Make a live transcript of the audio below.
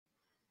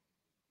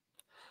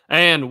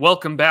And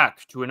welcome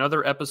back to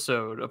another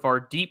episode of our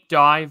deep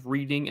dive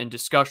reading and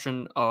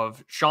discussion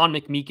of Sean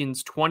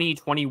McMeekin's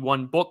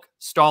 2021 book,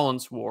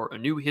 Stalin's War, A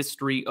New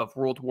History of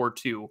World War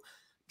II.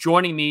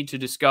 Joining me to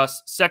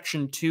discuss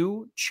Section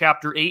 2,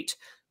 Chapter 8,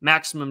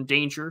 Maximum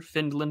Danger,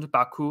 Finland,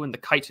 Baku, and the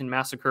Katyn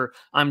Massacre,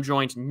 I'm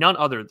joined none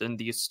other than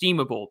the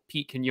estimable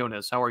Pete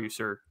Quinones. How are you,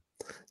 sir?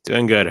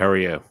 Doing good. How are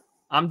you?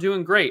 I'm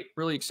doing great.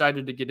 Really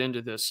excited to get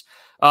into this.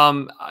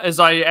 As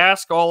I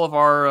ask all of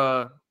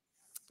our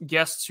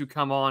guests who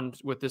come on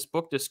with this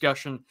book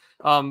discussion,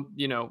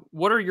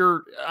 what are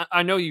your,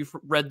 I know you've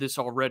read this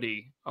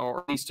already,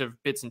 or at least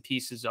have bits and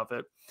pieces of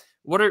it.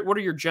 What are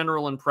your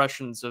general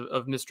impressions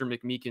of Mr.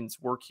 McMeekin's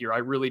work here? I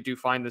really do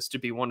find this to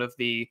be one of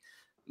the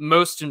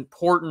most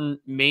important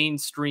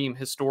mainstream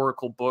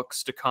historical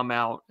books to come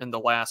out in the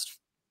last,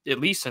 at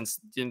least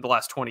since in the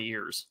last 20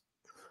 years.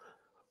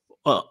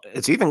 Well,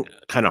 it's even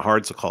kind of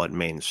hard to call it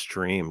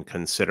mainstream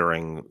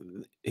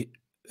considering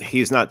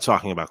he's not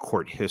talking about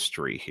court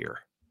history here.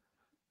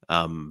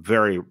 I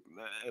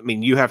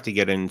mean, you have to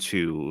get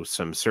into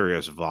some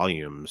serious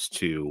volumes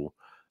to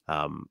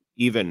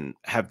even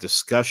have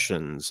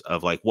discussions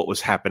of like what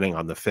was happening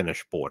on the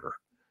Finnish border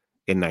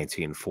in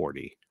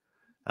 1940.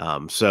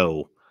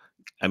 So,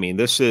 I mean,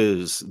 this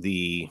is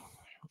a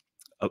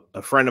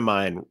friend of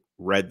mine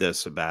read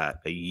this about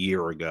a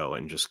year ago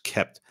and just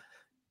kept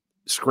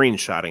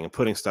screenshotting and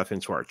putting stuff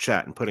into our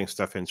chat and putting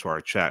stuff into our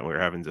chat. And we were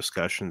having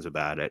discussions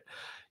about it.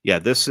 Yeah,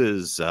 this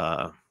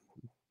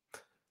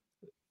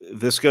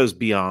goes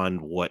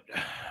beyond what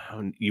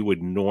you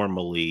would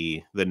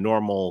normally, the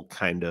normal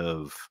kind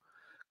of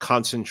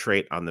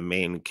concentrate on the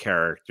main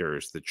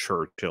characters, the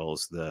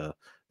Churchills, the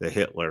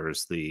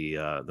Hitlers, the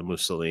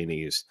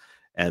Mussolinis,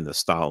 and the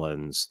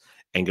Stalins,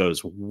 and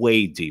goes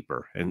way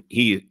deeper. And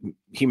he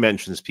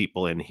mentions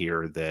people in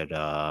here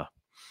that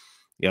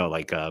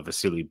like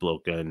Vasily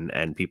Blokhin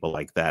and people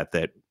like that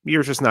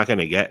you're just not going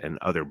to get in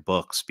other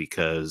books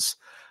because,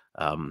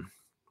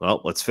 well,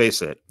 let's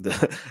face it,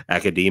 the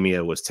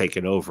academia was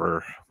taken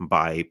over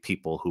by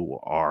people who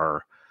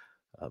are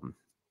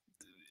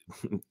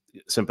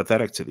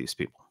sympathetic to these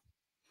people.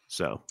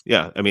 So,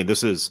 yeah, I mean,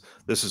 this is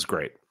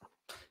great.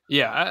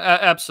 Yeah,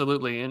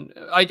 absolutely. And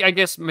I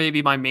guess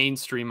maybe my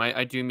mainstream,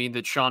 I do mean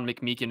that Sean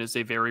McMeekin is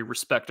a very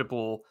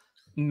respectable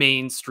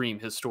mainstream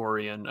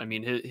historian. I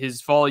mean,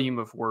 his volume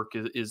of work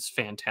is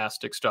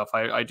fantastic stuff.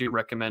 I do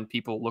recommend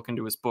people look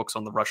into his books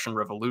on the Russian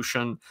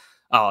Revolution,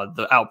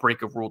 the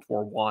outbreak of World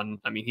War I.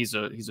 I mean, he's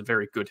a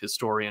very good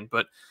historian.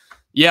 But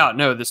yeah,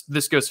 no,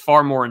 this goes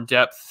far more in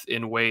depth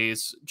in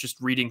ways,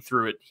 just reading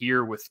through it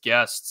here with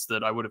guests,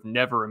 that I would have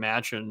never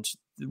imagined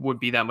would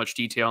be that much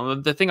detail.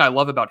 And the thing I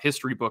love about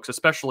history books,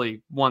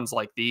 especially ones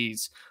like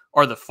these,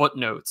 are the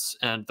footnotes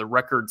and the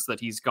records that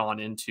he's gone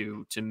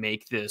into to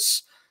make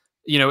this,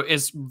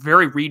 as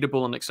very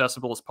readable and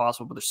accessible as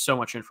possible. But there's so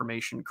much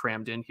information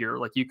crammed in here.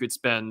 Like, you could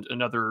spend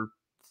another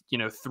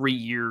 3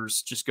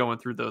 years just going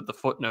through the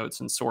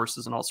footnotes and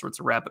sources and all sorts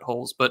of rabbit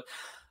holes. But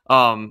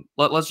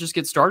let's just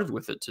get started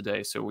with it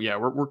today. So yeah,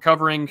 we're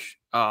covering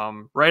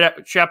right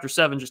at chapter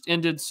 7 just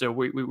ended. So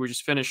we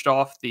just finished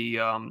off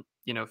the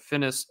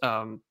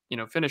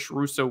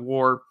Finnish-Russo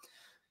War,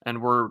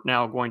 and we're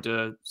now going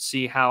to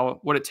see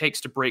what it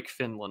takes to break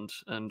Finland,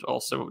 and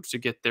also to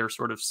get their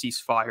sort of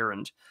ceasefire,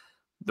 and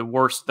the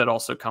worst that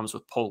also comes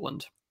with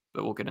Poland.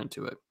 But we'll get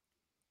into it.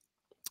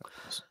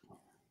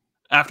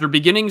 After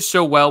beginning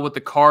so well with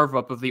the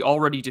carve-up of the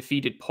already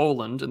defeated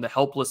Poland and the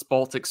helpless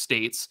Baltic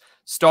states,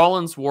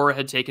 Stalin's war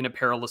had taken a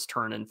perilous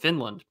turn in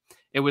Finland.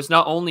 It was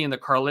not only in the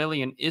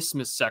Karelian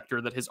Isthmus sector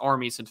that his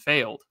armies had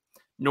failed.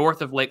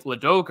 North of Lake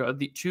Ladoga,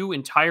 the 2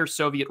 entire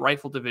Soviet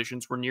rifle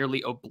divisions were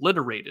nearly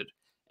obliterated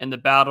in the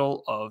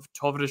Battle of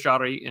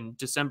Tovrzjari in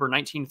December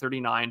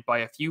 1939 by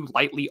a few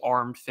lightly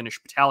armed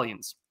Finnish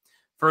battalions.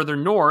 Further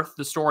north,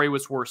 the story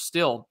was worse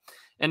still.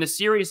 In a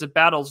series of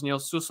battles near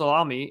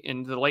Suusalmi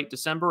in the late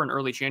December and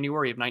early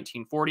January of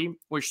 1940,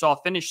 which saw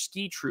Finnish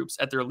ski troops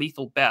at their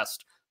lethal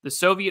best, the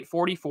Soviet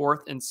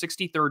 44th and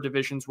 63rd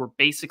Divisions were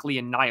basically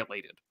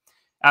annihilated.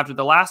 After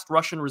the last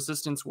Russian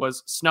resistance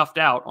was snuffed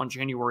out on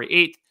January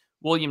 8th,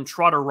 William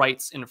Trotter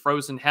writes in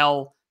Frozen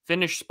Hell,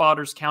 Finnish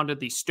spotters counted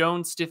the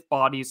stone-stiff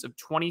bodies of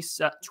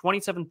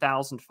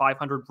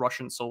 27,500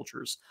 Russian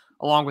soldiers,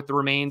 along with the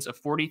remains of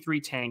 43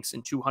 tanks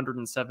and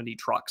 270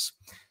 trucks.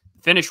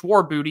 Finnish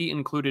war booty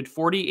included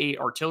 48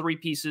 artillery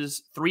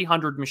pieces,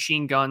 300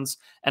 machine guns,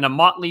 and a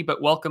motley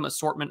but welcome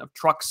assortment of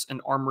trucks and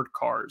armored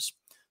cars.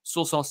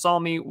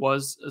 Suusalmi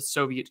was a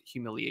Soviet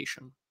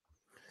humiliation.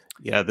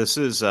 Yeah, this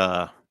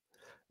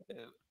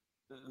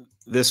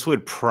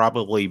would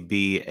probably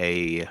be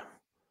a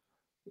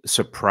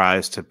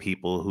surprise to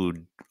people who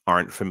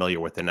aren't familiar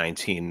with the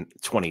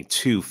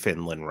 1922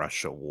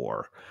 Finland-Russia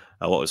War,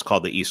 what was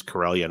called the East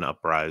Karelian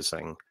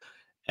Uprising,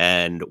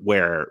 and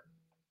where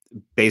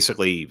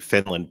basically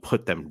Finland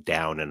put them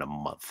down in a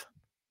month.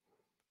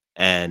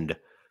 And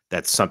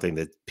that's something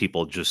that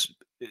people just,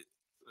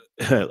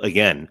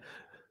 again,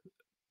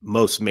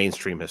 most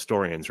mainstream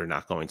historians are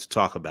not going to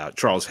talk about.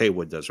 Charles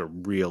Haywood has a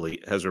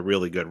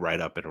really good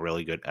write up and a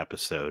really good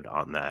episode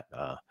on that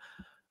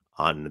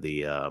on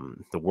the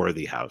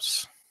Worthy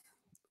House,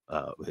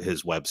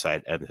 his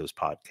website and his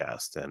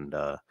podcast. And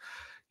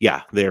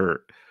yeah,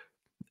 they're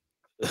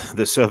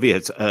the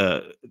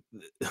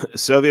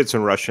Soviets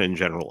and Russia in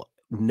general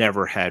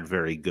never had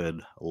very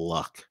good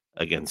luck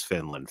against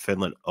Finland.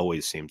 Finland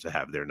always seems to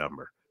have their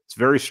number. It's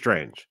very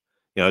strange.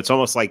 It's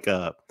almost like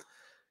a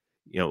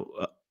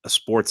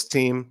sports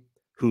team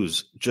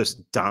who's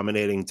just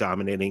dominating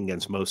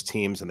against most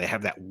teams, and they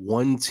have that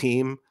one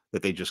team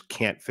that they just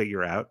can't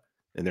figure out,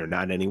 and they're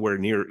not anywhere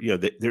near.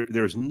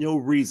 There's no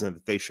reason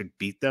that they should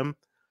beat them,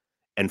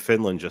 and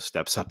Finland just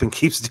steps up and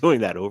keeps doing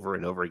that over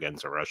and over again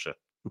to Russia.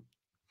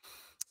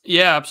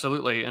 Yeah,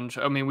 absolutely. And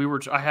I mean,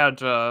 I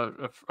had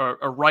a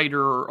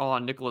writer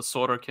on Nicholas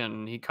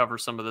Sorokin. He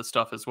covers some of this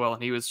stuff as well.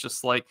 And he was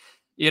just like,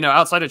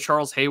 outside of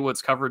Charles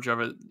Haywood's coverage of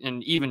it,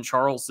 and even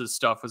Charles's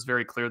stuff was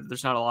very clear that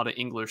there's not a lot of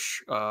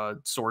English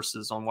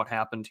sources on what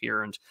happened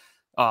here. And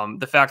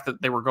the fact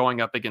that they were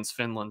going up against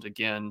Finland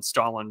again,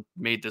 Stalin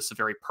made this a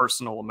very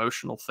personal,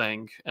 emotional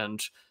thing,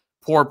 and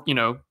poor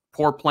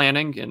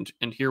planning.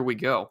 And here we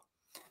go.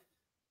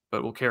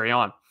 But we'll carry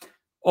on.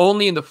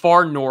 Only in the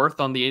far north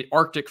on the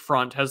Arctic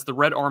front has the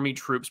Red Army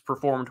troops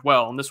performed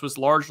well, and this was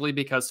largely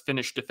because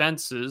Finnish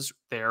defenses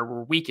there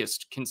were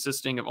weakest,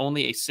 consisting of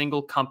only a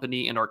single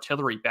company and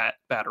artillery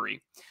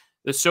battery.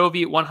 The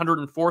Soviet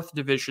 104th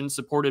Division,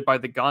 supported by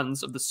the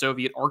guns of the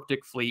Soviet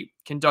Arctic Fleet,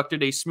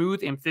 conducted a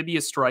smooth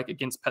amphibious strike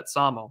against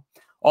Petsamo.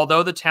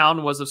 Although the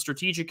town was of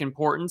strategic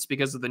importance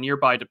because of the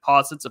nearby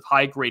deposits of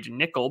high-grade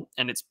nickel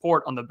and its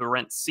port on the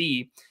Barents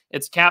Sea,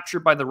 its capture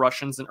by the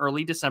Russians in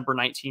early December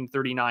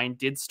 1939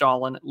 did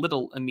Stalin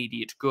little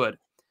immediate good.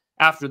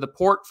 After the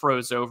port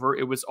froze over,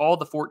 it was all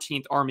the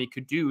 14th Army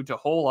could do to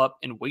hole up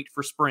and wait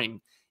for spring,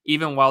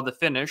 even while the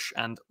Finnish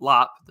and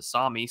Lap, the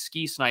Sami,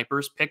 ski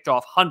snipers picked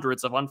off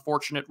hundreds of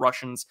unfortunate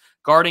Russians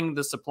guarding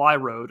the supply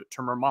road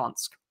to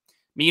Murmansk.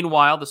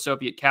 Meanwhile, the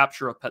Soviet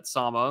capture of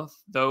Petsamo,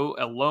 though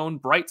a lone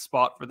bright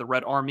spot for the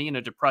Red Army in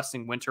a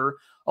depressing winter,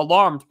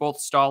 alarmed both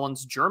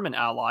Stalin's German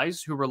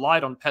allies, who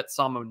relied on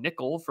Petsamo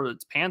nickel for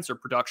its panzer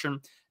production,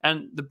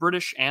 and the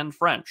British and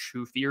French,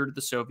 who feared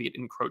the Soviet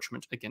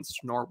encroachment against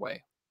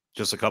Norway.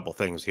 Just a couple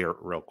things here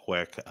real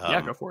quick.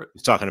 Yeah, go for it.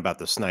 He's talking about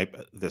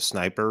the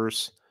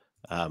snipers.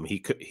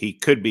 He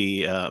could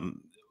be I'm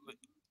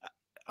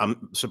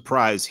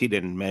surprised he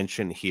didn't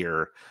mention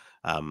here.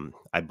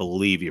 I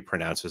believe you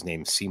pronounce his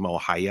name Simo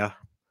Haya.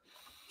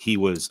 He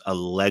was a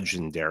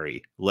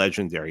legendary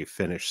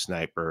Finnish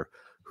sniper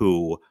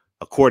who,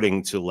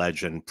 according to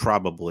legend,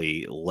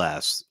 probably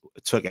less,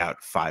 took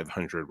out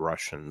 500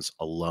 Russians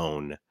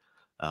alone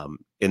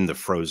in the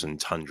frozen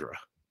tundra.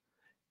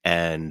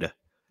 And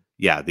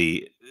yeah,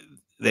 they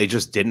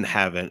just didn't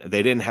have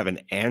an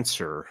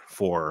answer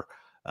for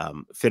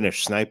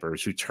Finnish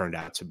snipers who turned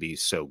out to be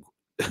so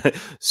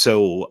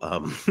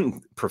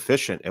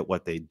proficient at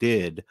what they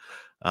did.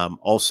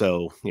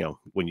 Also,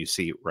 when you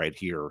see right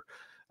here,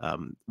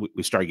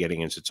 we start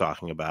getting into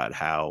talking about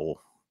how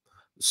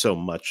so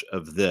much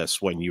of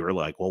this, when you were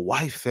like, well,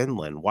 why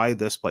Finland? Why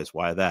this place?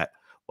 Why that?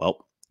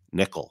 Well,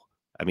 nickel.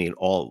 I mean,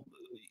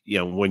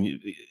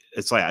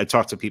 it's like I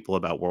talk to people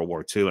about World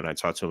War II, and I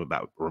talk to them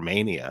about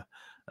Romania,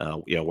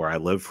 where I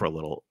lived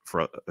for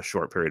a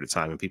short period of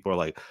time, and people are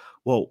like,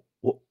 well,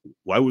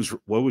 what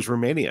was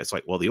Romania? It's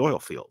like, well, the oil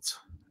fields.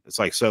 It's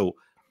like, so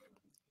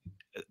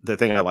the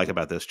thing I like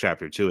about this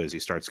chapter too is he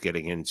starts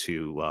getting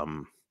into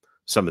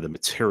some of the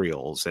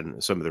materials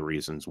and some of the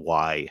reasons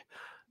why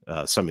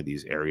some of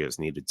these areas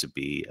needed to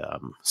be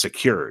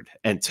secured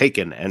and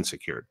taken and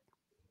secured.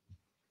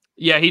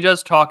 Yeah, he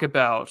does talk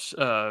about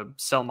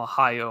Selma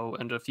Hayo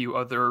and a few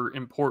other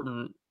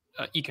important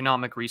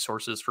economic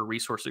resources for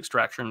resource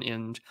extraction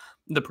in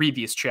the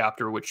previous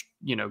chapter, which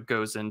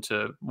goes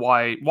into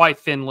why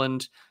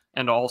Finland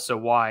and also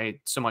why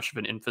so much of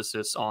an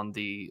emphasis on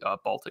the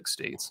Baltic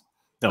states.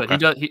 Okay.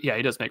 But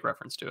he does make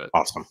reference to it.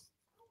 Awesome.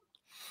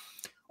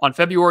 On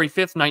February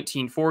 5th,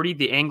 1940,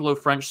 the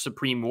Anglo-French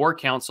Supreme War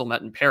Council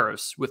met in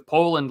Paris. With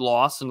Poland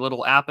lost and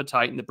little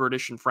appetite in the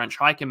British and French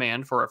High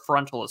Command for a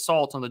frontal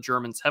assault on the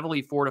Germans'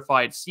 heavily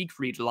fortified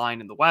Siegfried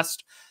Line in the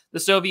west, the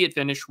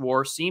Soviet-Finnish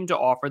War seemed to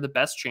offer the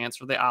best chance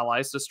for the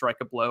Allies to strike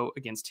a blow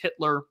against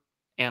Hitler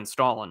and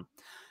Stalin.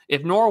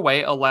 If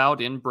Norway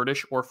allowed in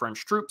British or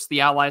French troops,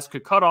 the Allies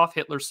could cut off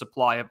Hitler's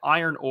supply of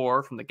iron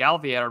ore from the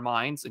Galvier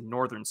mines in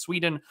northern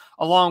Sweden,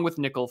 along with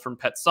nickel from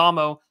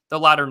Petsamo, the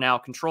latter now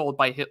controlled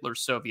by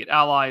Hitler's Soviet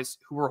allies,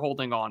 who were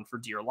holding on for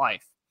dear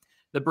life.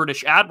 The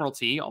British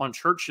Admiralty, on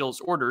Churchill's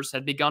orders,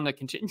 had begun a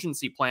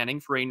contingency planning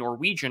for a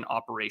Norwegian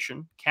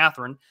operation,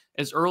 Katyn,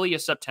 as early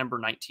as September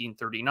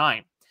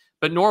 1939.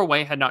 But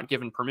Norway had not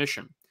given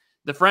permission.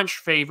 The French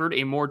favored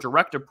a more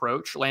direct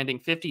approach, landing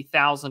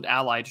 50,000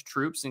 Allied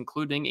troops,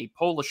 including a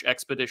Polish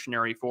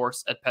expeditionary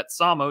force at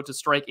Petsamo, to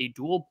strike a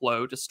dual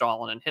blow to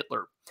Stalin and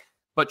Hitler.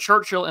 But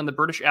Churchill and the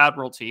British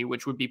Admiralty,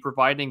 which would be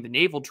providing the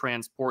naval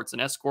transports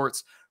and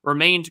escorts,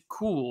 remained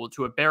cool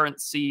to a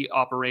Barents Sea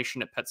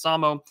operation at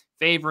Petsamo,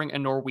 favoring a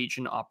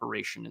Norwegian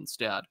operation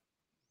instead.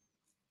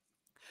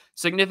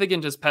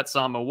 Significant as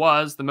Petsamo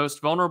was, the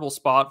most vulnerable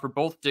spot for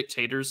both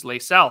dictators lay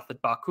south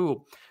at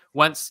Baku,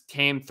 whence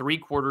came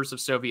three-quarters of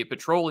Soviet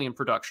petroleum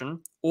production,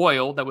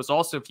 oil that was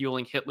also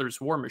fueling Hitler's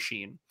war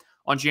machine.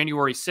 On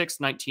January 6,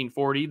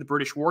 1940, the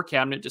British War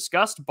Cabinet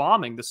discussed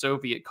bombing the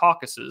Soviet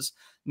Caucasus.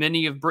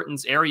 Many of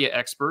Britain's area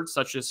experts,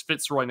 such as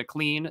Fitzroy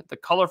McLean, the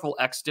colorful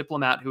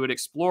ex-diplomat who had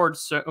explored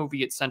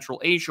Soviet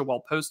Central Asia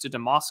while posted to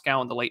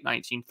Moscow in the late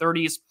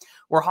 1930s,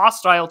 were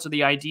hostile to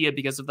the idea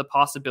because of the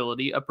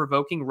possibility of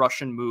provoking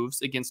Russian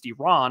moves against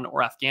Iran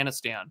or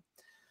Afghanistan.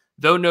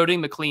 Though noting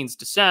McLean's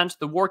dissent,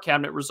 the War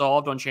Cabinet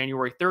resolved on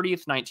January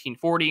 30th,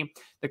 1940,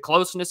 the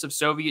closeness of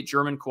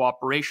Soviet-German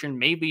cooperation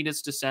may lead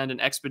us to send an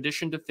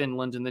expedition to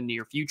Finland in the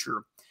near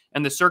future.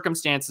 And the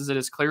circumstances, it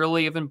is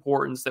clearly of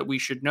importance that we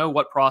should know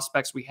what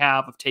prospects we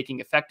have of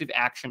taking effective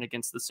action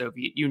against the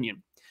Soviet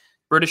Union.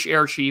 British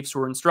air chiefs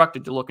were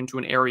instructed to look into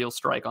an aerial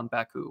strike on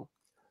Baku.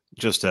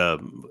 Just a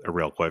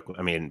real quick,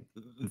 I mean,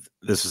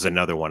 this is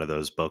another one of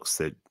those books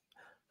that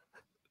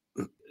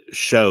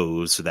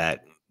shows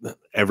that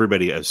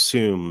everybody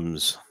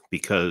assumes,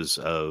 because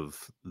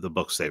of the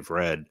books they've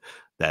read,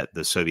 that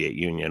the Soviet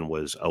Union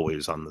was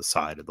always on the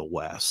side of the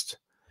West,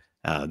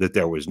 that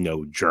there was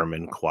no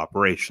German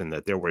cooperation,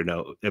 that there were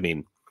no, I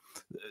mean,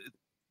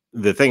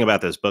 the thing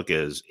about this book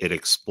is it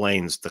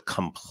explains the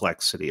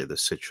complexity of the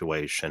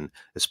situation,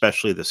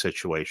 especially the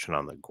situation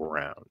on the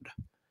ground.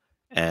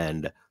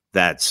 And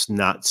that's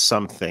not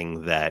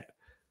something that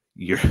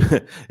you're,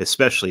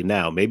 especially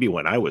now, maybe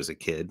when I was a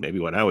kid, maybe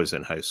when I was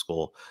in high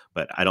school,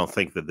 but I don't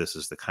think that this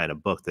is the kind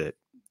of book that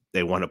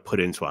they want to put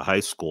into a high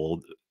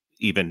school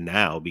even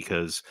now,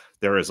 because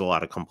there is a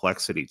lot of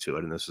complexity to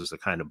it. And this is the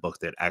kind of book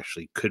that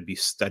actually could be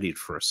studied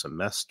for a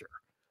semester,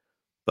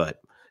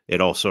 but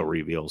it also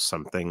reveals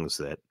some things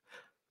that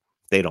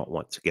they don't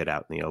want to get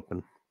out in the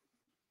open.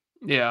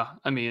 Yeah,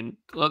 I mean,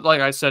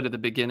 like I said at the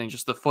beginning,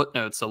 just the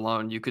footnotes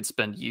alone, you could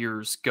spend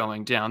years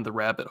going down the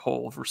rabbit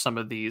hole for some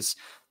of these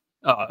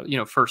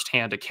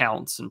firsthand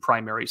accounts and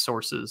primary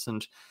sources.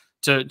 And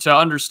to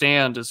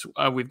understand, as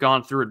we've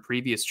gone through in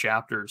previous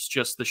chapters,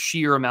 just the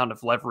sheer amount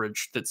of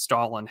leverage that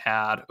Stalin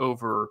had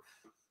over,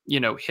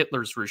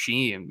 Hitler's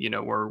regime.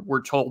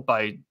 We're told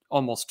by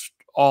almost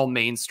all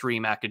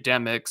mainstream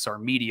academics, our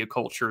media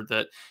culture,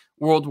 that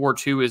World War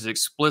II is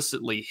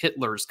explicitly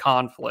Hitler's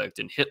conflict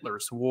and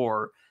Hitler's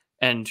war.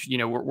 And,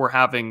 we're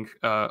having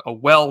a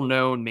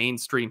well-known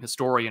mainstream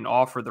historian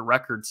offer the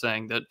record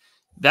saying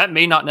that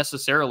may not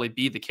necessarily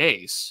be the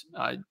case.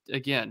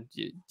 Again,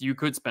 you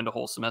could spend a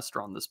whole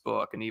semester on this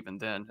book, and even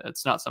then,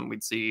 it's not something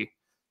we'd see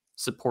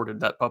supported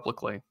that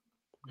publicly.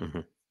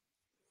 Mm-hmm.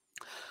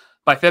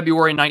 By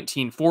February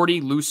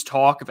 1940, loose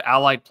talk of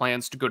Allied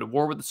plans to go to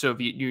war with the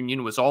Soviet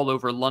Union was all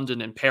over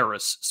London and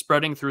Paris,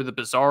 spreading through the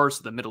bazaars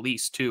of the Middle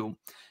East, too.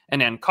 In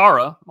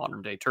Ankara,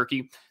 modern-day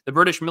Turkey, the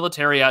British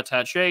military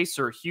attaché,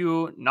 Sir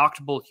Hugh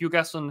Nochtbul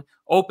Hugesson,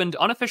 opened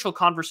unofficial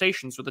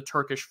conversations with the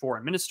Turkish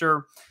foreign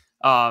minister,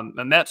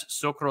 Mehmet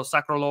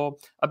Sokrosakroğlu,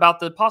 about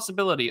the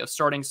possibility of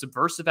starting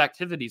subversive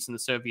activities in the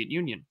Soviet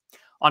Union.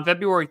 On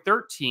February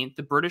 13th,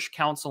 the British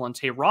Council in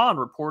Tehran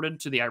reported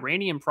to the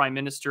Iranian Prime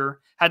Minister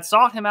had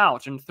sought him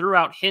out and threw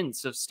out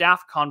hints of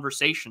staff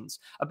conversations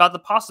about the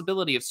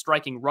possibility of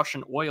striking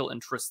Russian oil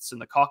interests in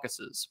the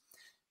Caucasus.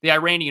 The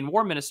Iranian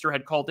War Minister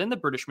had called in the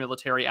British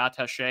military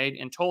attaché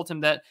and told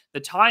him that the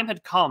time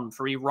had come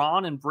for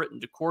Iran and Britain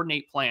to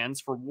coordinate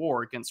plans for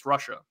war against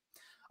Russia.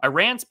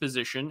 Iran's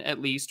position,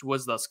 at least,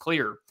 was thus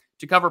clear: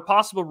 to cover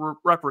possible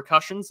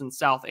repercussions in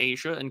South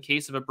Asia in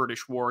case of a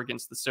British war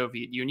against the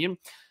Soviet Union.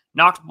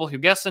 Nochtbul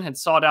Hugesson had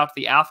sought out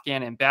the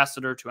Afghan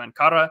ambassador to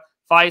Ankara,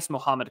 Faiz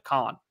Mohammad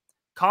Khan.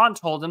 Khan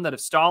told him that if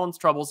Stalin's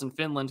troubles in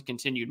Finland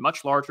continued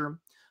much larger,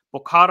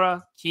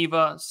 Bukhara,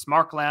 Khiva,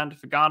 Samarkand,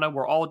 Fergana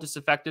were all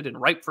disaffected and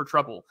ripe for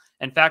trouble.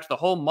 In fact, the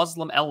whole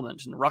Muslim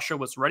element in Russia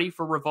was ready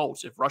for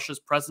revolt if Russia's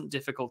present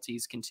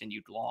difficulties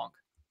continued long.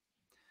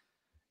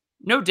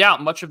 No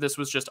doubt much of this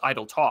was just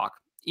idle talk.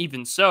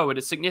 Even so, it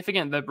is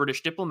significant that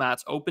British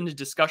diplomats opened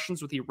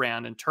discussions with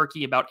Iran and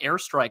Turkey about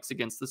airstrikes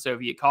against the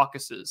Soviet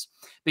Caucasus,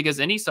 because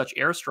any such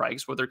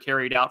airstrikes, whether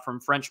carried out from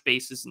French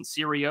bases in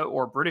Syria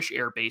or British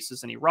air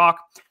bases in Iraq,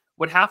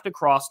 would have to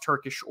cross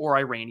Turkish or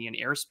Iranian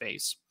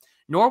airspace.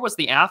 Nor was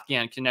the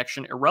Afghan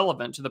connection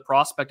irrelevant to the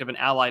prospect of an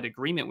allied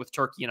agreement with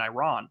Turkey and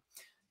Iran.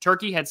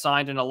 Turkey had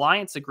signed an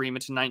alliance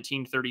agreement in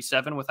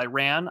 1937 with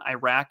Iran,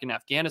 Iraq, and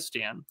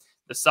Afghanistan,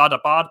 the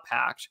Sadabad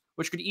Pact,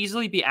 which could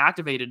easily be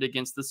activated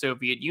against the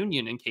Soviet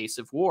Union in case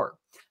of war.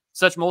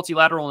 Such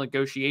multilateral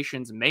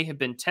negotiations may have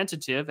been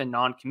tentative and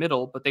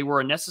non-committal, but they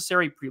were a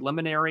necessary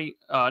preliminary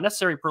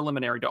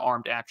to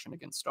armed action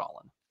against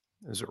Stalin.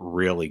 It was a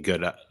really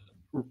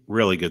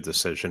good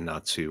decision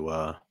not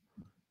to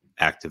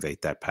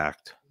activate that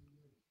pact.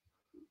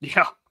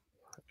 Yeah.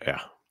 I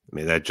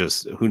mean, that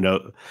just, who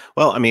knows?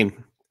 Well, I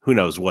mean, who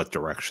knows what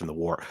direction the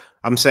war,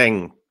 I'm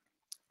saying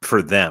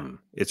for them,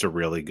 it's a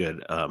really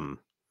good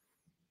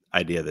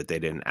idea that they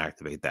didn't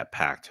activate that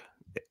pact.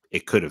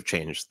 It could have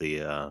changed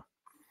the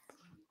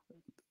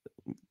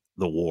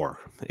war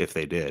if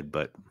they did,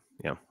 but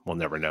we'll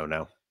never know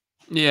now.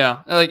 Yeah,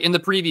 like in the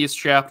previous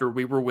chapter,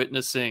 we were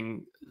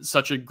witnessing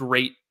such a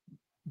great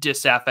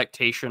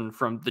disaffectation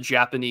from the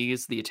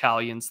Japanese, the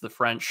Italians, the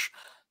French,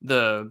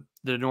 the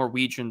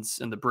Norwegians,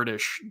 and the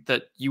British,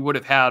 that you would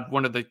have had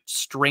one of the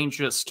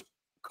strangest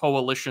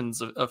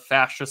coalitions of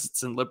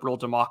fascists and liberal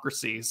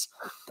democracies,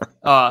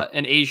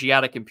 and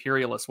Asiatic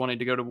imperialists wanting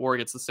to go to war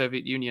against the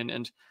Soviet Union.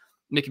 And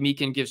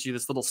McMeekin gives you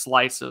this little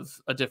slice of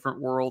a different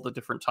world, a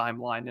different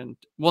timeline, and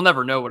we'll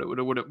never know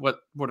what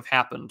would have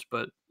happened,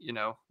 but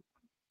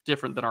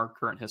different than our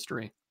current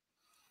history.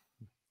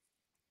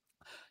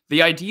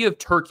 The idea of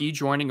Turkey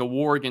joining a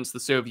war against the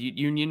Soviet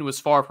Union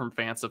was far from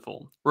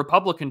fanciful.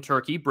 Republican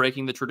Turkey,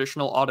 breaking the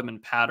traditional Ottoman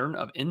pattern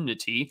of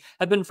enmity,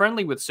 had been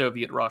friendly with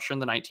Soviet Russia in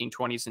the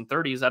 1920s and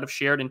 30s out of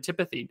shared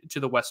antipathy to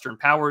the Western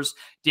powers,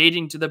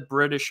 dating to the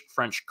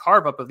British-French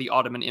carve-up of the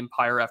Ottoman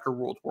Empire after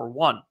World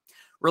War I.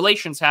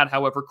 Relations had,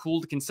 however,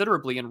 cooled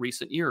considerably in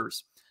recent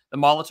years. The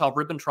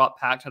Molotov-Ribbentrop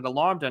Pact had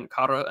alarmed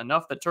Ankara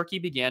enough that Turkey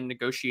began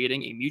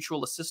negotiating a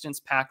mutual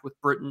assistance pact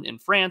with Britain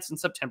and France in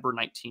September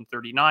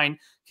 1939,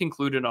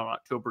 concluded on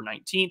October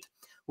 19th,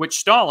 which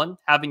Stalin,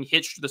 having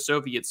hitched the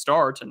Soviet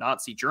star to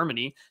Nazi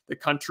Germany, the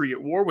country at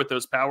war with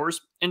those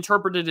powers,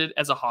 interpreted it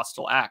as a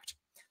hostile act.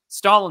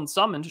 Stalin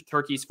summoned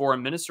Turkey's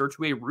foreign minister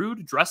to a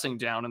rude dressing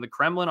down in the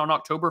Kremlin on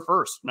October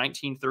 1st,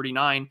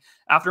 1939,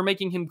 after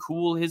making him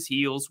cool his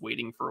heels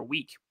waiting for a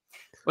week.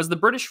 Was the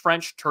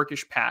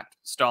British-French-Turkish Pact,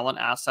 Stalin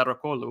asked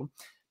Sarokolu,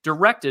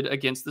 directed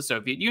against the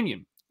Soviet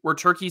Union? Were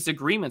Turkey's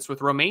agreements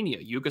with Romania,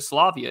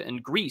 Yugoslavia,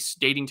 and Greece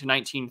dating to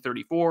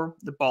 1934,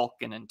 the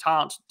Balkan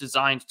Entente,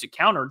 designed to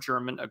counter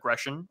German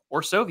aggression,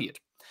 or Soviet?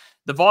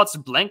 The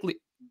Vots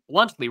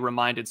bluntly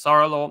reminded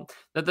Sarolo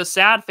that the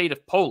sad fate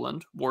of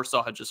Poland,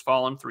 Warsaw had just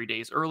fallen 3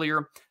 days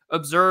earlier,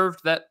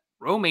 observed that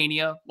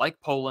Romania, like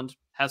Poland,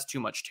 has too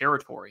much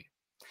territory,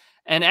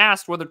 and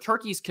asked whether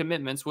Turkey's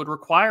commitments would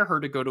require her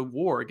to go to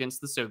war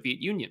against the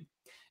Soviet Union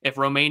if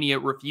Romania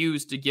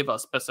refused to give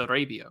us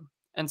Bessarabia,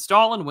 and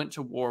Stalin went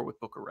to war with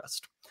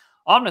Bucharest.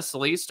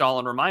 Ominously,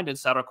 Stalin reminded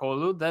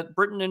Sarokolu that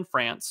Britain and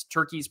France,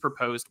 Turkey's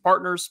proposed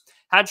partners,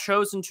 had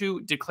chosen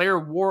to declare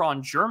war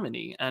on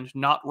Germany and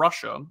not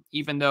Russia,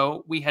 even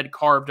though we had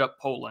carved up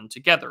Poland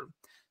together.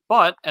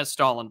 But, as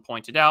Stalin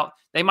pointed out,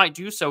 they might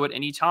do so at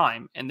any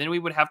time, and then we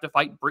would have to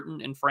fight Britain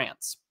and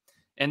France.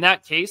 In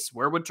that case,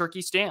 where would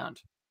Turkey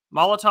stand?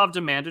 Molotov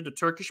demanded a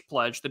Turkish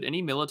pledge that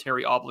any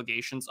military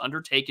obligations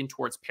undertaken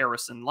towards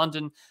Paris and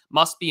London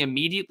must be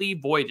immediately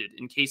voided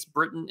in case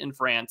Britain and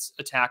France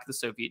attack the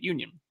Soviet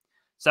Union.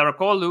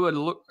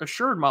 Sarokolu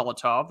assured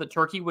Molotov that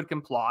Turkey would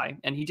comply,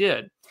 and he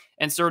did,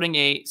 inserting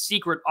a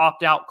secret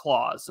opt-out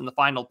clause in the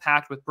final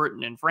pact with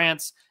Britain and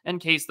France in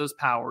case those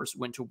powers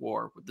went to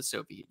war with the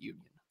Soviet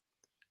Union.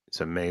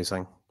 It's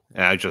amazing.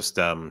 And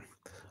I'm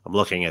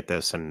looking at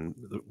this and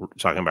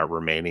talking about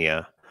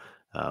Romania.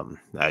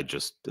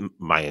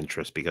 My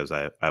interest, because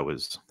I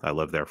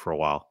lived there for a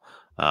while.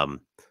 I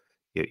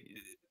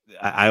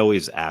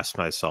always ask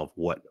myself,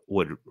 what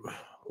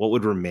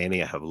would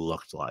Romania have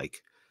looked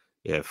like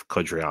if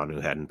Codreanu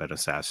hadn't been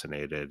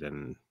assassinated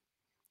and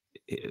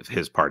if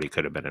his party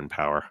could have been in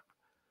power?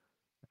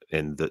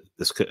 And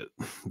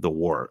the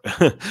war,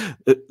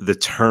 the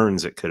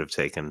turns it could have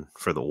taken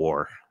for the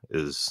war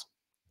it's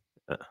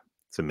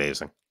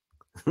amazing.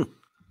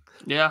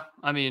 Yeah,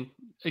 I mean,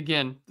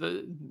 again,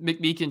 the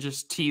McMeekin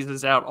just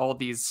teases out all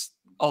these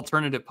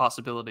alternative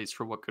possibilities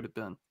for what could have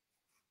been.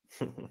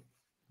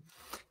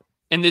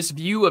 In this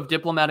view of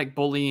diplomatic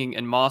bullying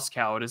in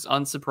Moscow, it is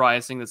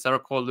unsurprising that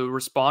Sarokolu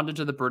responded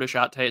to the British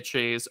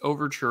attaché's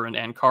overture in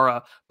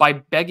Ankara by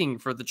begging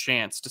for the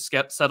chance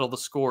to settle the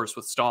scores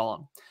with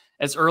Stalin.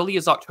 As early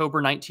as October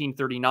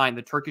 1939,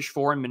 the Turkish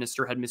foreign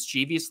minister had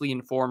mischievously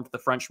informed the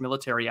French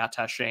military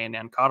attaché in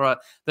Ankara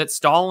that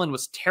Stalin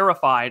was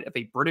terrified of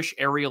a British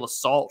aerial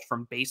assault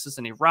from bases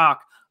in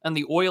Iraq and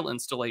the oil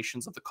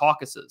installations of the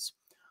Caucasus.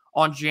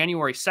 On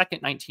January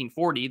 2nd,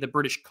 1940, the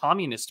British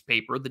communist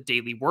paper, The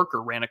Daily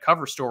Worker, ran a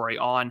cover story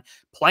on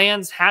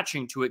plans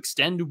hatching to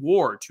extend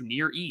war to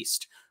Near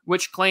East,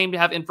 which claimed to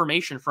have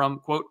information from,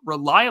 quote,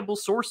 reliable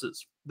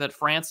sources that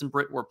France and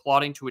Britain were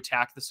plotting to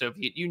attack the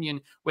Soviet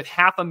Union with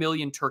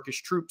 500,000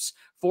 Turkish troops,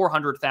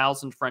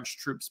 400,000 French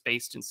troops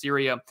based in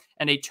Syria,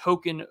 and a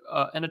token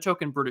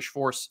British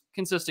force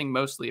consisting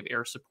mostly of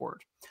air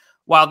support.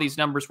 While these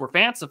numbers were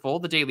fanciful,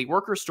 the Daily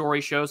Worker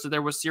story shows that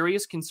there was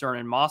serious concern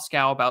in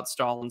Moscow about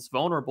Stalin's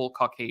vulnerable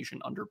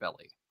Caucasian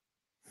underbelly.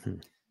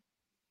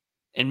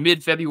 In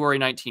mid-February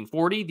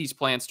 1940, these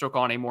plans took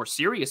on a more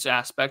serious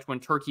aspect when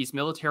Turkey's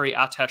military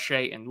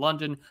attaché in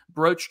London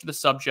broached the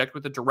subject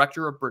with the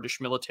director of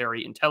British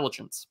military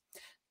intelligence.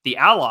 The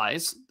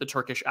Allies, the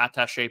Turkish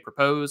attaché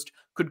proposed,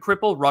 could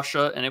cripple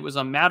Russia, and it was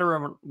a matter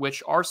on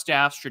which our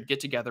staffs should get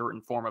together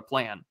and form a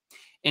plan.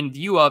 In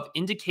view of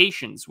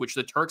indications which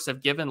the Turks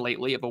have given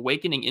lately of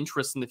awakening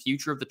interest in the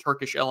future of the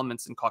Turkish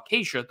elements in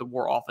Caucasia, the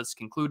War Office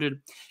concluded,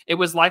 it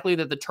was likely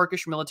that the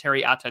Turkish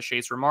military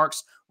attaché's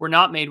remarks were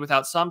not made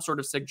without some sort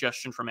of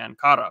suggestion from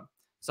Ankara.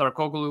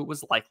 Sarıkoglu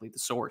was likely the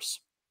source.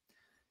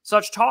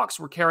 Such talks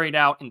were carried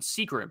out in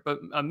secret, but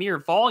a mere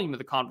volume of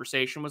the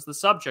conversation was the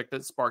subject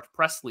that sparked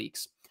press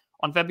leaks.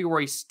 On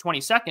February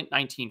 22nd,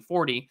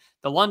 1940,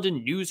 the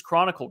London News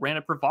Chronicle ran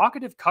a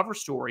provocative cover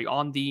story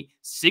on the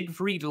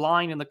Siegfried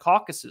Line in the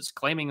Caucasus,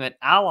 claiming that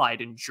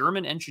Allied and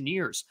German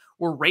engineers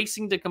were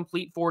racing to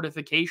complete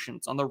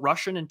fortifications on the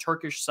Russian and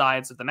Turkish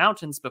sides of the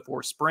mountains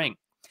before spring.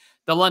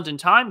 The London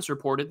Times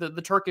reported that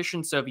the Turkish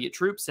and Soviet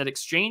troops had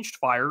exchanged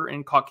fire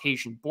in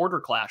Caucasian border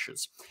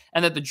clashes,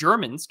 and that the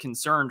Germans,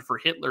 concerned for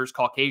Hitler's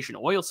Caucasian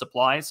oil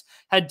supplies,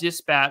 had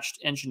dispatched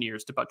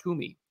engineers to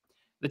Batumi.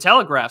 The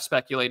Telegraph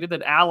speculated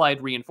that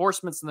Allied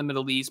reinforcements in the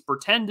Middle East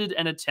pretended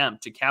an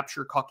attempt to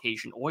capture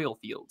Caucasian oil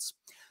fields.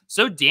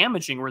 So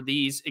damaging were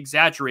these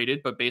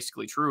exaggerated, but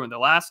basically true in the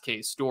last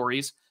case,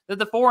 stories that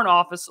the Foreign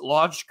Office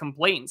lodged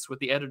complaints with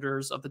the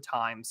editors of the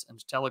Times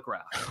and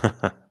Telegraph.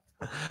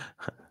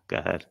 Go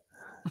ahead.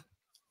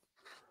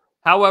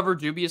 However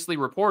dubiously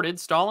reported,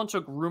 Stalin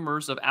took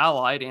rumors of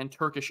Allied and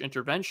Turkish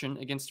intervention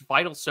against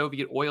vital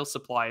Soviet oil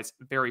supplies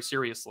very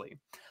seriously.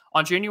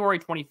 On January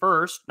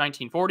 21st,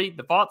 1940,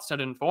 the Vots had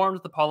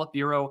informed the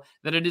Politburo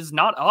that it is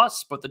not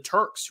us, but the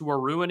Turks who are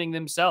ruining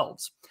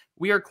themselves.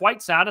 We are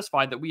quite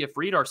satisfied that we have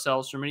freed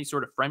ourselves from any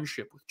sort of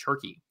friendship with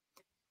Turkey.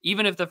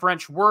 Even if the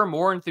French were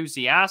more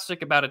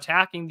enthusiastic about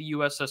attacking the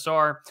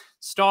USSR,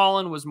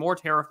 Stalin was more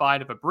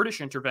terrified of a British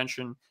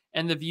intervention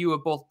and the view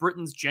of both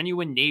Britain's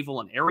genuine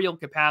naval and aerial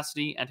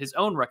capacity and his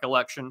own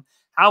recollection,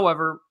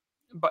 however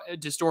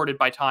distorted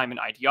by time and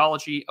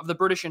ideology, of the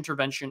British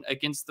intervention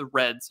against the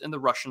Reds in the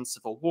Russian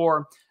Civil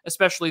War,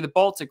 especially the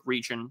Baltic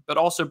region, but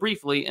also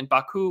briefly in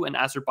Baku and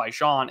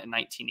Azerbaijan in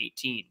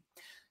 1918.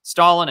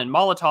 Stalin and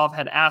Molotov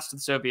had asked the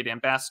Soviet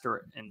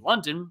ambassador in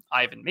London,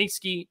 Ivan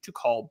Maysky, to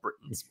call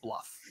Britain's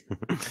bluff.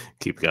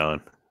 Keep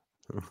going.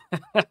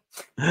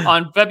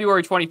 On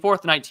February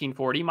 24th,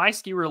 1940,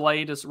 Maysky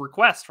relayed a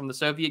request from the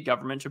Soviet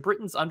government to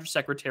Britain's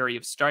Undersecretary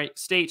of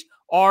State,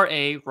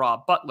 R.A.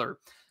 Rob Butler,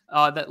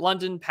 that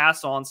London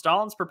pass on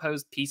Stalin's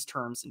proposed peace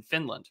terms in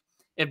Finland.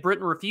 If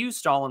Britain refused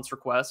Stalin's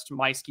request,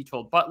 Maysky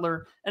told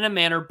Butler, in a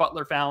manner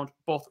Butler found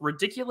both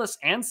ridiculous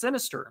and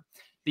sinister,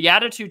 the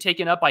attitude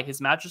taken up by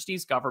His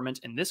Majesty's government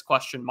in this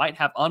question might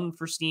have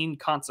unforeseen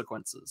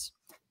consequences.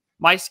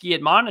 Maysky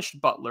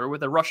admonished Butler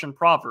with a Russian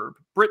proverb: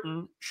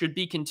 Britain should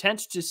be content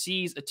to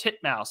seize a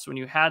titmouse when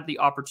you had the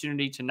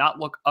opportunity to not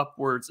look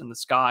upwards in the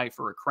sky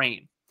for a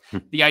crane.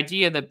 The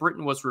idea that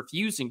Britain was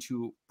refusing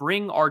to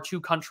bring our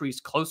two countries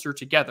closer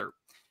together,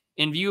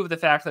 in view of the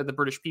fact that the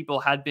British people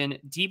had been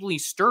deeply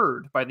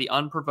stirred by the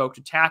unprovoked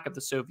attack of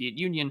the Soviet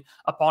Union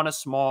upon a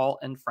small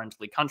and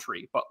friendly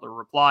country, Butler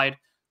replied,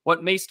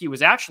 what Maysky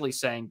was actually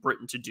saying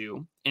Britain to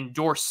do,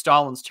 endorse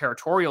Stalin's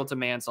territorial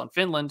demands on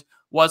Finland,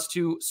 was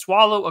to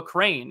swallow a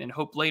crane and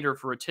hope later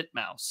for a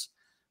titmouse.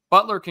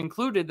 Butler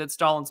concluded that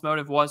Stalin's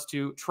motive was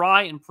to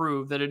try and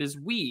prove that it is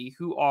we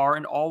who are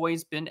and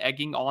always been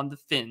egging on the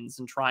Finns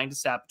and trying to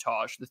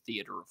sabotage the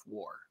theater of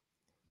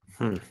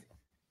war.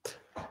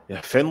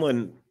 Yeah,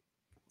 Finland,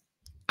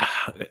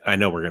 I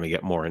know we're going to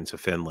get more into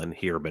Finland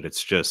here, but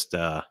it's just,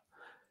 to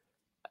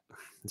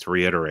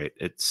reiterate,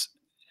 it's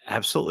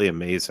absolutely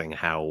amazing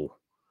how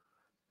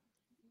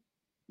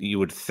you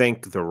would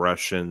think the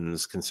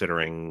Russians,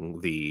 considering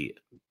the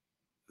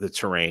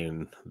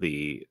terrain,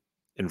 the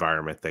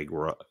environment they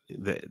grow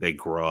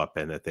up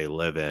in, that they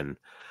live in,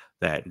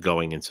 that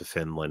going into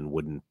Finland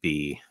wouldn't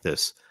be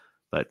this,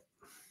 but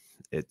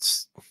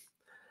it's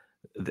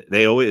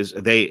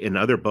they in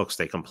other books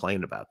they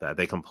complain about that.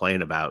 They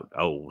complain about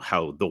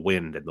how the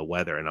wind and the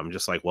weather, and I'm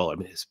just like, well, I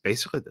mean, it's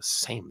basically the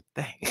same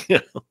thing, you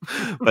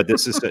know? But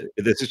this is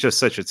just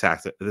such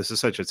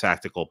a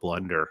tactical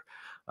blunder.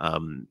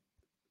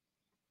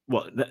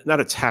 Well, not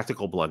a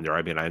tactical blunder.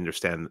 I mean, I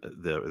understand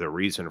the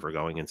reason for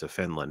going into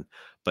Finland,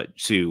 but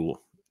to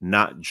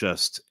not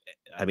just,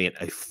 I mean,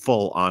 a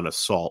full-on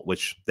assault,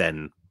 which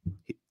then,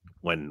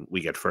 when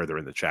we get further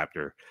in the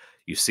chapter,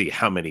 you see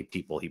how many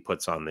people he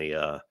puts on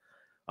the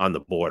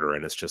border,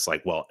 and it's just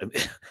like, well,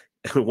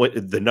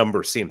 the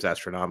number seems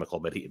astronomical,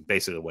 but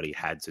basically what he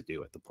had to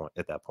do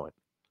at that point.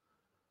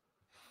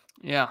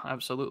 Yeah,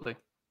 absolutely.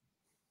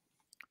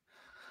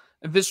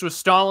 If this was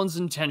Stalin's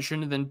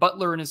intention, then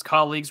Butler and his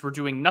colleagues were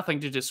doing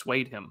nothing to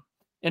dissuade him.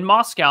 In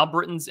Moscow,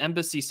 Britain's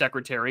embassy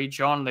secretary,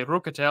 John Le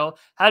Roquetel,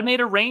 had made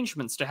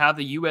arrangements to have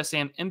the U.S.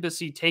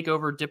 embassy take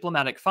over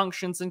diplomatic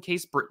functions in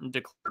case Britain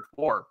declared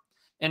war.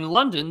 In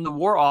London, the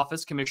War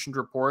Office commissioned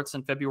reports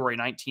in February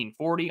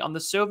 1940 on the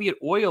Soviet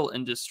oil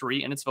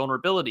industry and its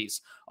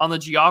vulnerabilities, on the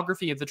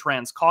geography of the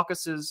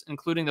Transcaucasus,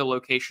 including the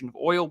location of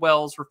oil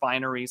wells,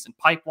 refineries, and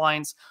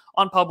pipelines,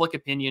 on public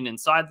opinion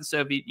inside the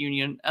Soviet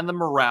Union, and the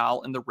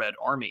morale in the Red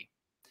Army.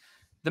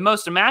 The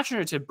most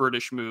imaginative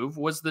British move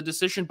was the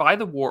decision by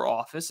the War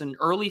Office in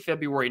early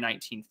February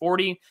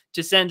 1940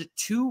 to send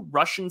 2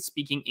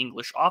 Russian-speaking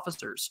English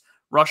officers,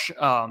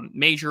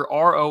 Major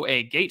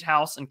R.O.A.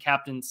 Gatehouse and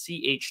Captain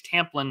C.H.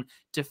 Tamplin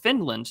to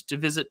Finland to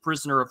visit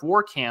prisoner of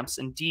war camps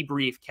and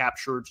debrief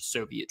captured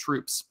Soviet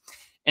troops.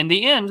 In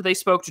the end, they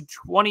spoke to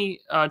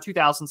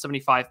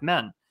 2,075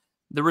 men.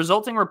 The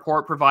resulting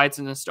report provides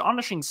an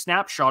astonishing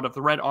snapshot of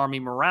the Red Army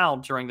morale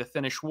during the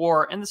Finnish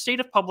War and the state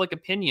of public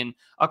opinion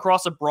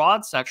across a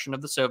broad section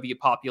of the Soviet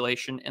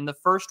population in the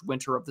first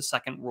winter of the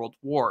Second World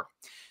War.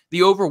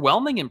 The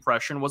overwhelming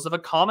impression was of a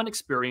common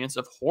experience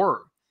of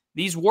horror.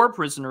 These war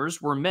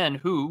prisoners were men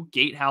who,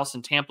 Gatehouse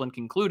and Tamplin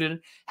concluded,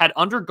 had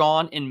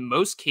undergone, in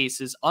most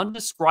cases,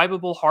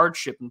 undescribable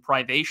hardship and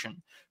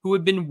privation, who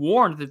had been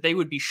warned that they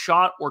would be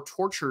shot or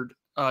tortured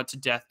to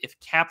death if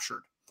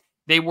captured.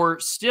 They were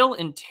still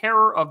in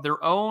terror of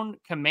their own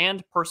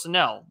command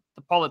personnel,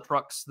 the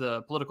politruks,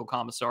 the political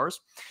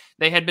commissars.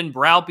 They had been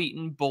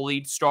browbeaten,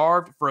 bullied,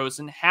 starved,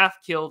 frozen,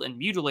 half-killed, and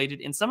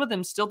mutilated, and some of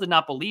them still did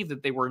not believe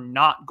that they were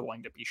not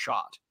going to be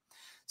shot.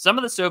 Some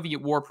of the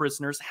Soviet war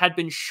prisoners had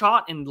been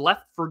shot and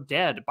left for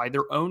dead by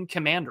their own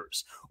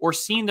commanders, or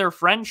seen their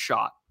friends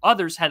shot.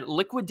 Others had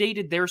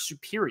liquidated their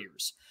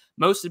superiors.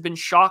 Most had been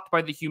shocked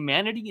by the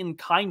humanity and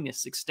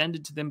kindness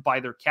extended to them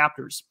by their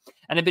captors,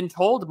 and had been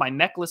told by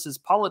Meklis's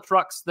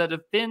politruks that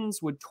the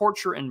Finns would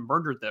torture and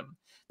murder them.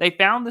 They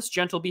found this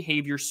gentle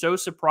behavior so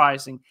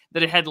surprising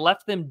that it had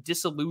left them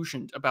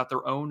disillusioned about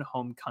their own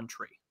home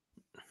country.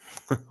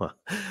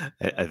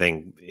 I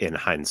think in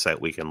hindsight,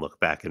 we can look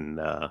back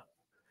and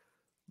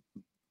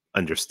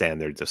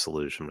understand their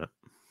disillusionment.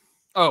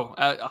 Oh,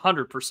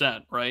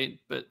 100%, right?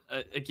 But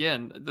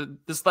again,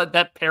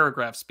 that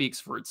paragraph speaks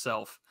for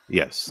itself.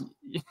 Yes.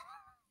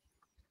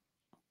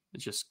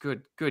 It's just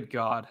good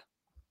God.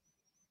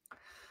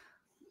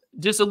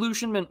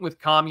 Disillusionment with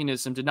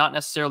communism did not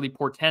necessarily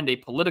portend a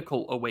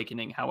political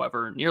awakening,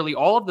 however. Nearly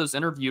all of those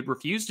interviewed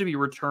refused to be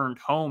returned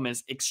home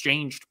as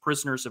exchanged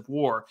prisoners of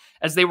war,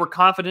 as they were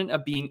confident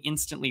of being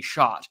instantly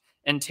shot,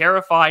 and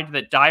terrified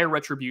that dire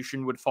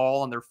retribution would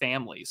fall on their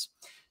families.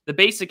 The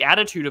basic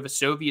attitude of a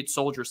Soviet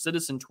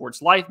soldier-citizen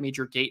towards life,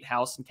 Major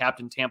Gatehouse and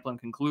Captain Tamplin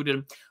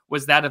concluded,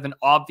 was that of an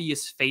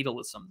obvious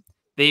fatalism.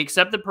 They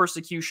accepted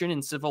persecution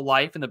in civil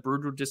life and the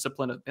brutal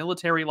discipline of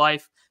military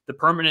life, the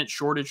permanent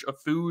shortage of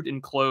food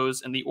and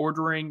clothes, and the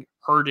ordering,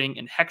 herding,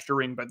 and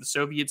hectoring by the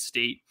Soviet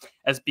state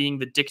as being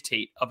the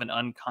dictate of an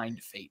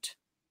unkind fate.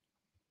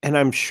 And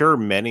I'm sure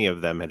many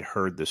of them had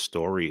heard the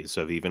stories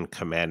of even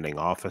commanding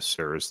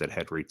officers that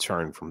had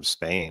returned from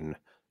Spain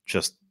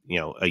just,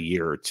 a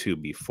year or two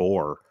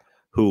before,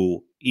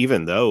 who,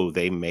 even though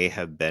they may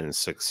have been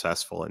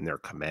successful in their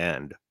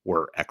command,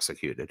 were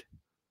executed.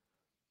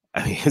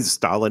 I mean,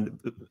 Stalin,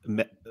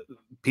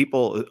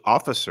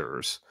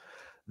 officers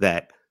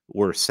that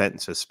were sent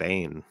to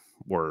Spain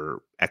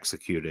were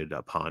executed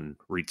upon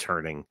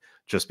returning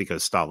just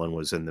because Stalin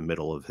was in the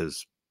middle of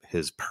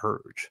his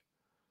purge.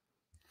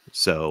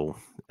 So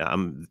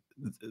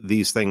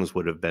these things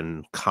would have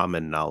been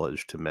common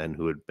knowledge to men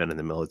who had been in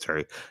the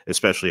military,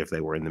 especially if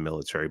they were in the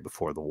military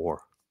before the war.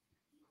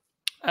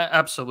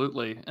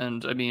 Absolutely.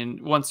 And I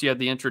mean, once you had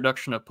the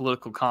introduction of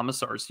political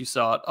commissars, you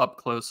saw it up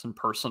close and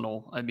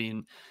personal. I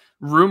mean,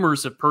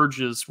 rumors of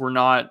purges were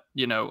not,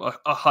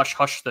 a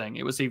hush-hush thing.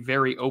 It was a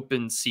very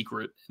open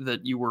secret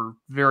that you were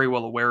very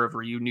well aware of,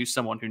 or you knew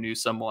someone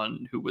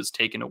who was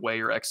taken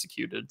away or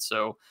executed.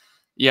 So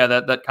yeah,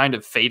 that kind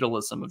of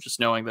fatalism of just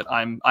knowing that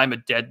I'm a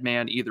dead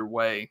man either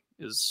way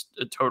is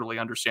a totally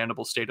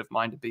understandable state of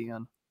mind to be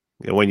in.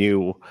 When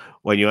you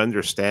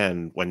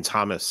understand, when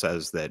Thomas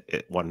says that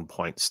at one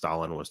point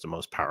Stalin was the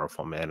most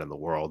powerful man in the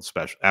world,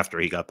 especially after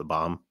he got the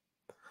bomb,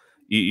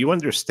 you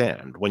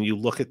understand when you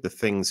look at the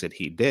things that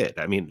he did.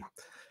 I mean,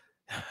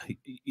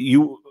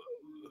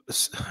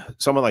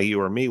 someone like you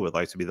or me would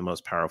like to be the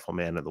most powerful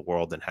man in the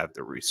world and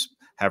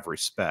have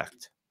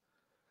respect.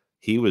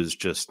 He was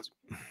just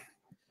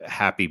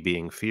happy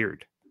being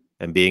feared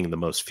and being the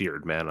most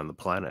feared man on the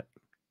planet.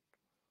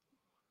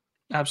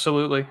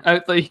 Absolutely.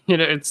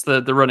 It's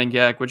the running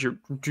gag.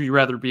 Do you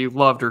rather be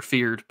loved or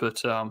feared?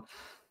 But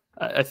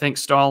I think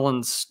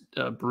Stalin's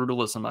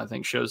brutalism, I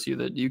think, shows you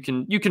that you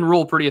can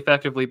rule pretty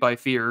effectively by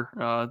fear.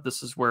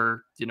 This is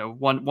where,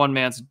 one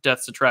man's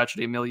death's a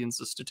tragedy, millions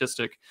a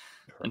statistic,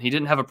 and he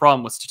didn't have a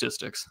problem with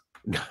statistics.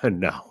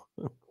 No.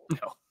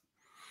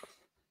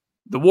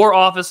 The War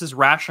Office's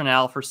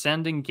rationale for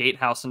sending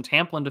Gatehouse and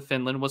Tamplin to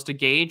Finland was to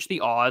gauge the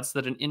odds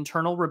that an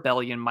internal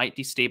rebellion might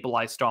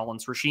destabilize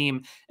Stalin's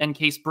regime in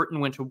case Britain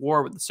went to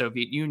war with the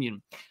Soviet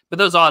Union. But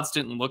those odds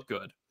didn't look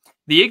good.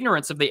 The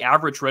ignorance of the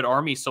average Red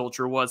Army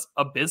soldier was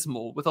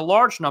abysmal, with a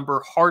large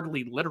number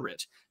hardly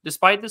literate,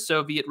 despite the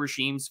Soviet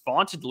regime's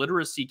vaunted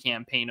literacy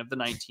campaign of the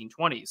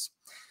 1920s.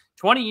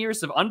 20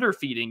 years of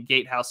underfeeding,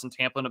 Gatehouse and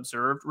Tamplin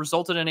observed,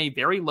 resulted in a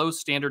very low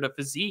standard of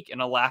physique and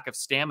a lack of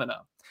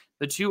stamina.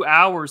 The 2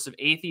 hours of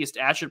atheist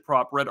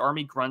agitprop Red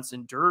Army grunts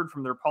endured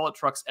from their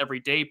politruks every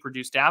day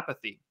produced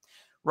apathy.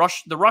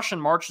 The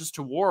Russian marches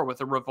to war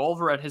with a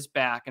revolver at his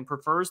back and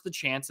prefers the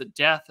chance at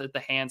death at the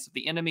hands of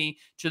the enemy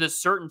to the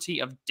certainty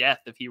of death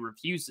if he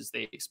refuses,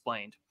 they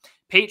explained.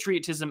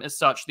 Patriotism as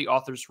such, the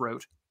authors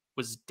wrote,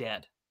 was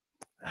dead.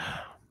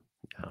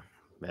 Yeah.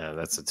 Man,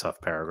 that's a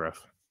tough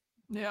paragraph.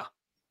 Yeah.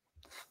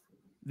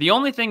 The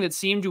only thing that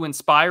seemed to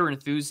inspire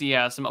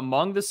enthusiasm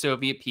among the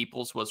Soviet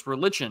peoples was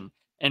religion,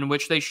 in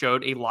which they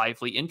showed a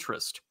lively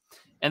interest.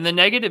 In the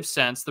negative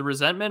sense, the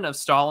resentment of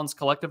Stalin's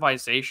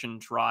collectivization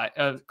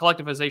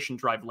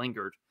drive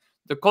lingered.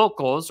 The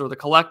kolkhoz, or the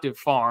collective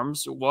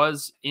farms,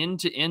 was end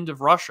to end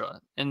of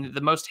Russia and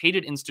the most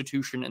hated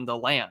institution in the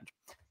land.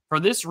 For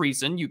this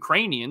reason,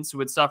 Ukrainians, who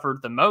had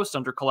suffered the most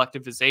under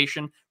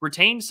collectivization,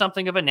 retained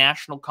something of a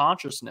national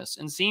consciousness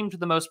and seemed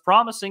the most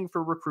promising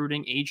for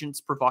recruiting agents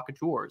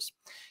provocateurs.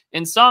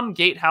 In sum,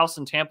 Gatehouse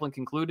and Tamplin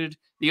concluded,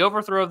 the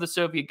overthrow of the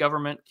Soviet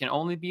government can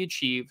only be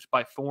achieved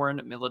by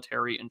foreign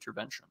military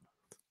intervention.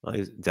 Well,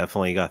 he's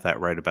definitely got that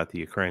right about the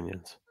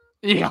Ukrainians.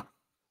 Yeah.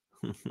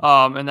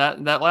 And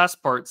that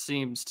last part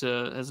seems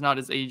to has not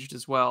as aged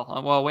as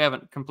well. Well, we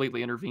haven't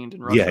completely intervened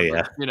in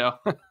Russia, Yeah,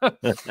 but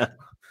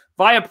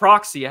via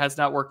proxy, it has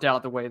not worked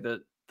out the way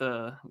that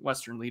the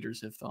Western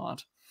leaders have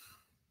thought.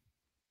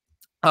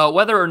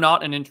 Whether or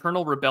not an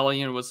internal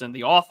rebellion was in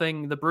the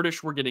offing, the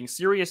British were getting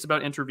serious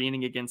about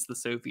intervening against the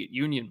Soviet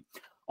Union.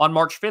 On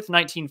March 5th,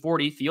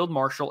 1940, Field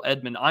Marshal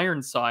Edmund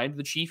Ironside,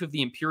 the chief of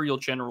the Imperial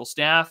General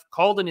Staff,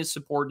 called in his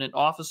subordinate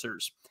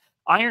officers.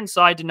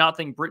 Ironside did not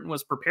think Britain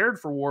was prepared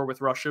for war with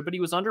Russia, but he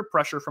was under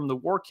pressure from the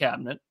War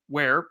Cabinet,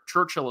 where,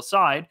 Churchill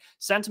aside,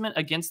 sentiment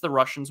against the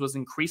Russians was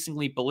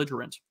increasingly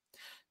belligerent.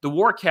 The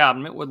War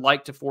Cabinet would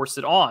like to force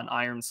it on,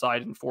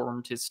 Ironside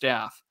informed his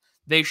staff.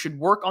 They should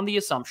work on the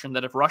assumption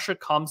that if Russia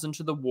comes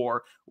into the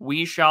war,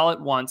 we shall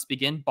at once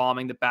begin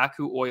bombing the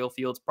Baku oil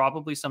fields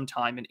probably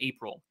sometime in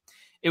April.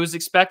 It was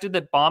expected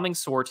that bombing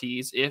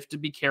sorties, if to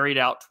be carried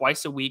out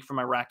twice a week from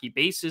Iraqi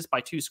bases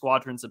by 2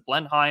 squadrons of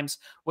Blenheims,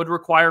 would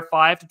require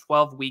 5 to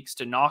 12 weeks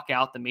to knock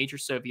out the major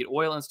Soviet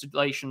oil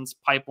installations,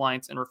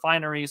 pipelines, and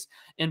refineries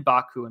in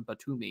Baku and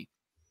Batumi.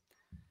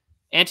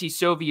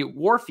 Anti-Soviet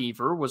war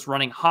fever was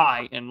running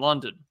high in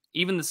London.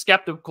 Even the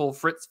skeptical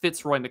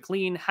Fitzroy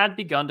McLean had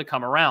begun to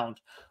come around.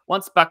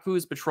 Once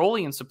Baku's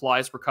petroleum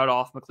supplies were cut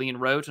off, McLean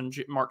wrote on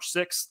March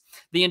 6th,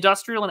 the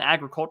industrial and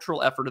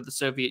agricultural effort of the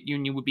Soviet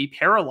Union would be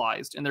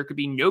paralyzed, and there could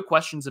be no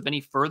questions of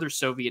any further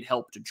Soviet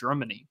help to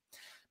Germany.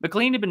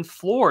 McLean had been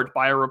floored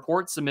by a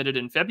report submitted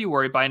in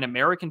February by an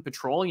American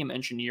petroleum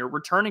engineer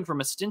returning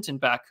from a stint in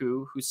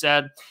Baku, who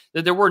said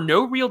that there were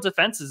no real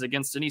defenses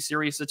against any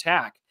serious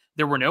attack.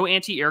 There were no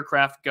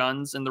anti-aircraft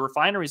guns, and the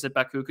refineries at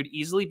Baku could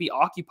easily be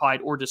occupied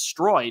or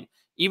destroyed,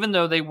 even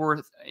though they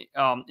were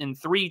in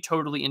 3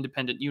 totally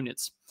independent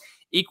units.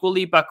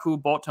 Equally,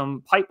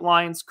 Baku-Botom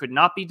pipelines could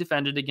not be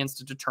defended against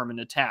a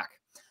determined attack.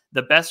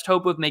 The best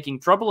hope of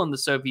making trouble in the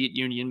Soviet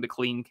Union,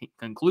 McLean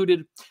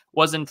concluded,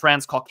 was in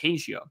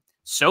Transcaucasia.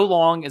 So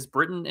long as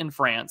Britain and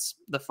France,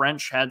 the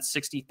French had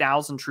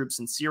 60,000 troops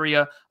in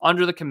Syria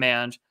under the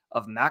command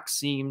of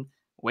Maxime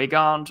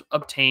Weygand,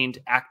 obtained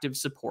active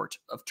support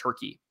of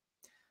Turkey.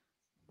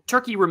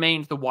 Turkey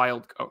remained the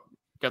wild... Oh,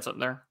 got something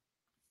there?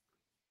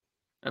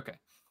 Okay.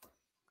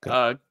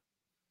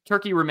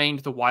 Turkey remained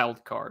the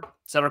wild card.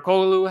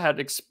 Sarkoglu had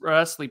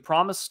expressly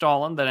promised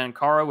Stalin that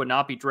Ankara would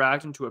not be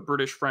dragged into a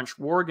British-French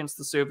war against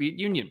the Soviet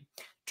Union.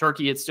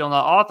 Turkey had still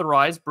not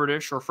authorized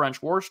British or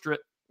French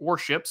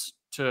warships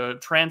to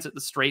transit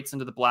the straits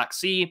into the Black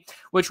Sea,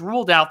 which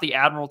ruled out the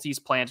Admiralty's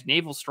planned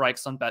naval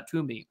strikes on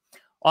Batumi.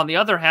 On the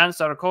other hand,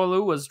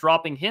 Sarkoglu was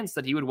dropping hints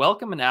that he would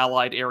welcome an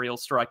Allied aerial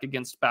strike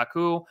against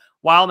Baku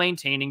while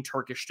maintaining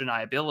Turkish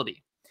deniability.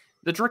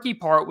 The tricky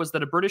part was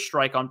that a British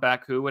strike on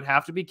Baku would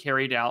have to be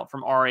carried out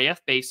from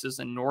RAF bases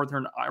in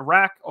northern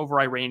Iraq over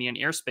Iranian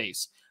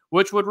airspace,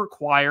 which would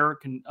require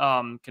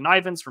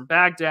connivance from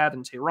Baghdad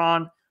and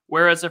Tehran,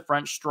 whereas a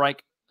French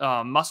strike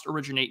must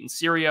originate in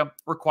Syria,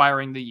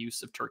 requiring the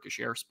use of Turkish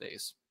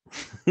airspace.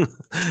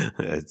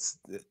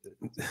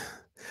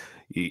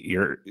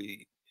 You're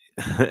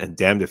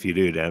damned if you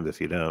do, damned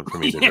if you don't. For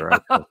me to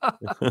direct.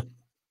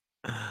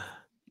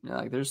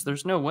 Yeah,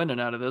 there's no winning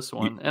out of this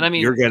one, and I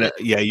mean, you're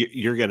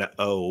gonna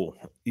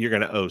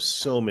owe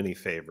so many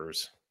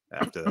favors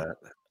after that.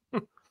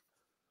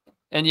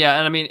 And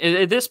I mean,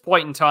 at this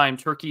point in time,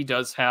 Turkey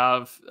does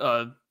have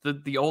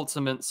the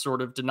ultimate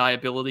sort of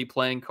deniability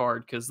playing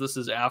card, because this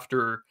is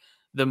after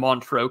the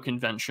Montreux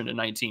Convention in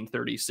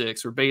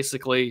 1936, where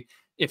basically,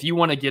 if you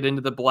want to get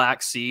into the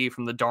Black Sea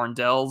from the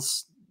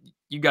Dardanelles,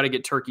 you got to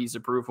get Turkey's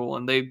approval,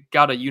 and they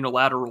got a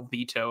unilateral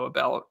veto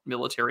about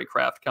military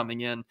craft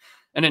coming in.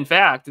 And in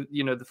fact,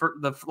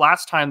 the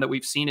last time that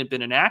we've seen it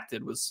been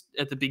enacted was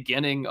at the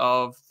beginning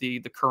of the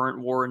current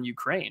war in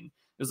Ukraine.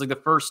 It was like the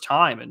first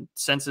time, and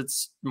since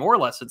it's more or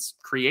less its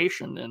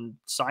creation and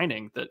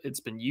signing, that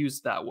it's been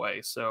used that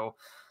way. So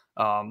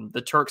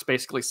the Turks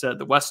basically said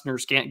the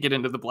Westerners can't get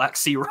into the Black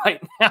Sea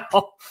right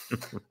now.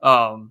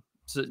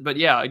 But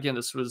yeah, again,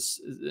 this was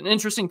an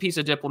interesting piece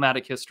of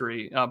diplomatic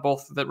history,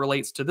 both that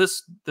relates to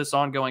this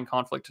ongoing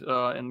conflict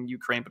in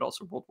Ukraine, but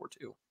also World War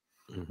II.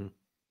 Mm-hmm.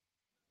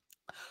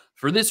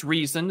 For this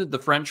reason, the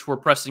French were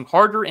pressing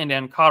harder in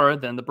Ankara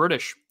than the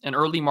British. In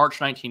early March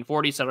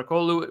 1940,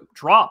 Sarıkolu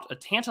dropped a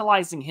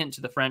tantalizing hint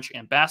to the French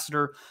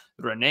ambassador,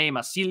 René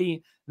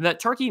Massili, that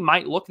Turkey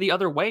might look the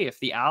other way if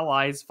the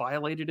Allies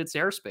violated its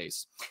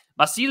airspace.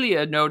 Massili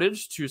had noted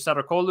to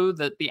Sarıkolu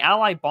that the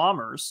Allied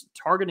bombers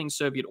targeting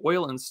Soviet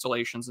oil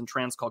installations in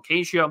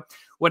Transcaucasia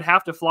would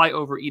have to fly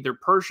over either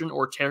Persian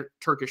or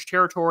Turkish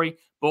territory,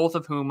 both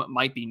of whom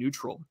might be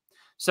neutral.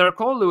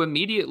 Sarıkolu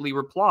immediately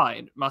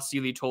replied,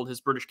 Massili told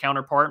his British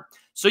counterpart,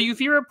 "So you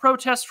fear a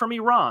protest from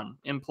Iran,"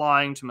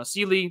 implying to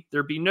Massili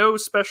there'd be no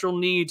special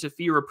need to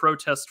fear a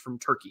protest from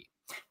Turkey.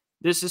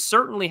 This is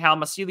certainly how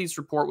Massili's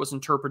report was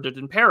interpreted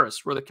in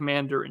Paris, where the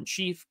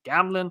commander-in-chief,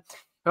 Gamelin,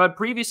 who had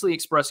previously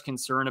expressed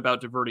concern about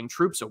diverting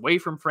troops away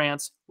from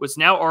France, was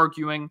now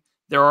arguing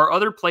there are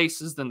other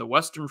places than the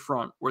Western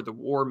Front where the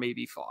war may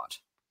be fought.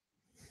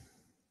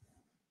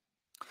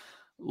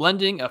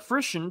 Lending a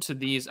frisson to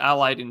these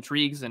Allied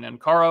intrigues in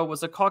Ankara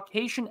was a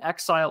Caucasian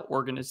exile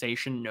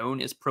organization known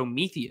as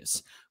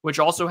Prometheus, which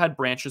also had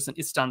branches in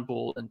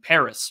Istanbul and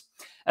Paris.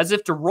 As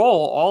if to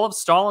roll all of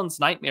Stalin's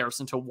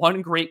nightmares into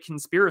one great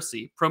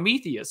conspiracy,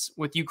 Prometheus,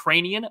 with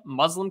Ukrainian,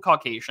 Muslim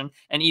Caucasian,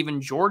 and even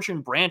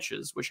Georgian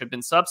branches, which had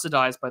been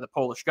subsidized by the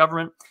Polish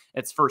government,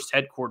 its first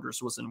headquarters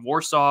was in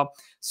Warsaw,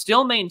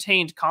 still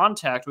maintained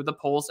contact with the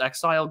Polish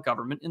exile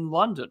government in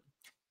London.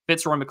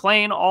 Fitzroy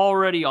McLean,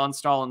 already on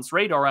Stalin's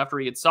radar after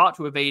he had sought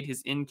to evade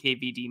his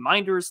NKVD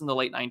minders in the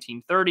late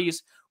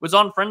 1930s, was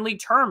on friendly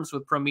terms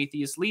with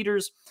Prometheus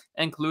leaders,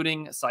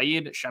 including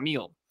Said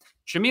Shamil.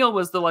 Shamil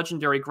was the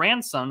legendary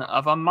grandson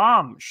of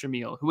Imam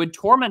Shamil, who had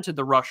tormented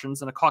the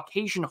Russians in a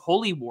Caucasian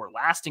holy war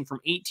lasting from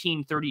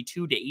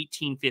 1832 to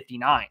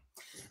 1859.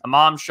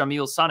 Imam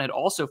Shamil's son had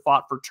also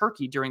fought for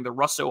Turkey during the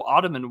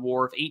Russo-Ottoman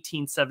War of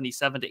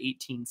 1877 to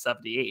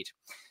 1878.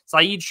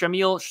 Said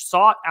Shamil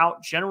sought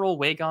out General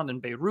Weygand in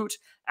Beirut,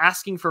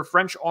 asking for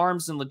French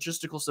arms and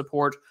logistical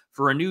support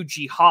for a new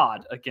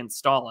jihad against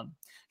Stalin.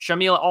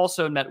 Shamil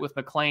also met with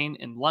McLean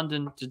in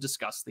London to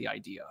discuss the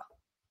idea.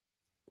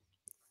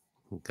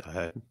 Go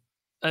ahead.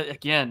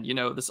 Again,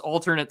 this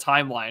alternate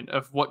timeline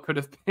of what could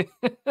have been.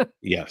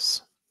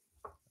 Yes,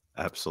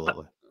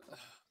 absolutely.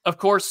 Of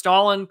course,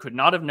 Stalin could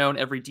not have known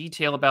every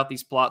detail about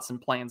these plots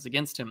and plans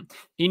against him.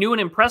 He knew an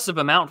impressive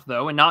amount,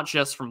 though, and not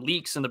just from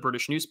leaks in the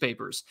British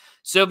newspapers.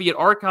 Soviet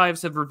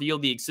archives have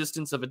revealed the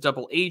existence of a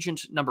double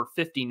agent, number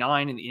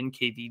 59 in the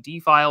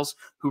NKVD files,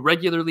 who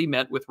regularly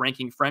met with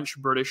ranking French,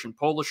 British, and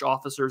Polish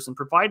officers and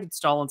provided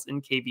Stalin's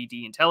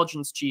NKVD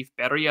intelligence chief,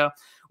 Beria,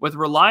 with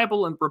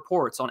reliable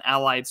reports on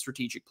Allied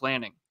strategic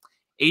planning.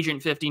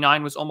 Agent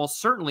 59 was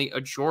almost certainly a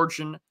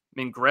Georgian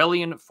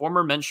Mingrelian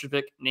former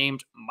Menshevik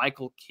named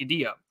Michael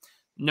Kidia,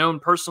 known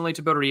personally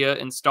to Beria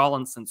and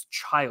Stalin since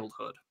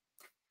childhood.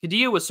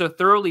 Kidia was so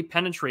thoroughly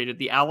penetrated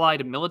the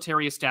Allied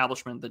military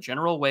establishment that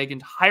General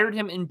Weygand hired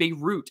him in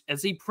Beirut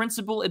as a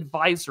principal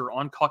advisor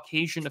on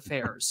Caucasian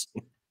affairs.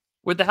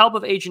 With the help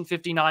of Agent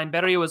 59,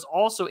 Beria was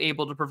also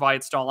able to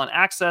provide Stalin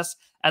access,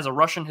 as a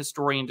Russian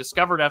historian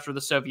discovered after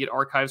the Soviet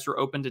archives were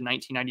opened in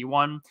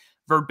 1991,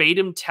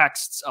 verbatim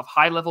texts of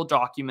high-level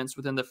documents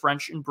within the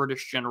French and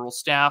British general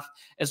staff,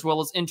 as well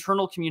as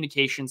internal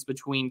communications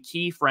between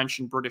key French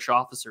and British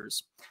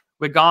officers.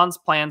 Weygand's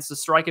plans to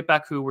strike at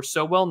Baku were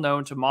so well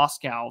known to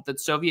Moscow that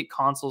Soviet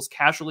consuls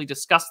casually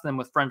discussed them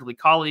with friendly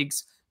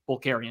colleagues,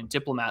 Bulgarian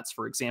diplomats,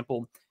 for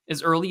example,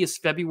 as early as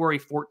February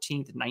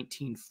 14th,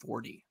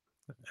 1940.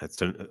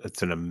 It's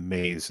an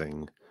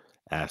amazing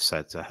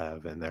asset to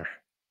have in there.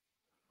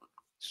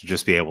 To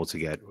just be able to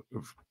get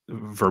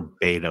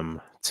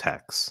verbatim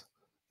text.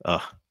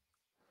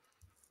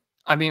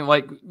 I mean,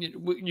 like,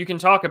 you can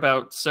talk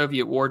about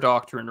Soviet war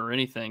doctrine or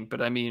anything,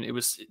 but I mean, it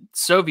was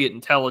Soviet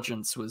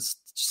intelligence was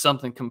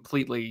something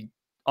completely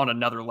on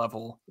another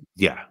level.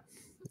 Yeah.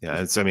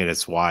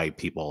 It's why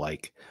people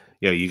like,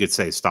 you could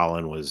say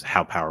Stalin was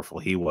how powerful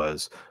he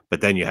was,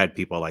 but then you had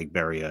people like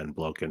Beria and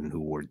Blokin who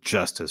were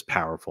just as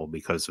powerful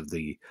because of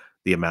the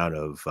amount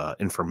of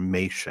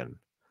information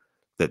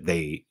that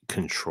they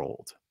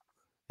controlled.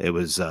 It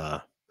was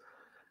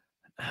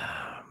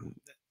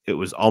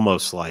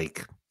almost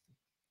like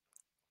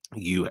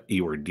you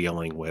were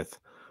dealing with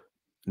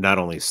not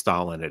only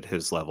Stalin at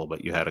his level,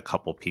 but you had a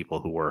couple people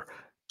who were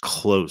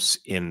close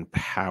in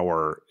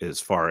power as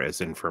far as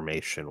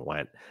information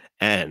went,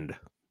 and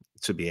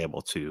to be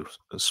able to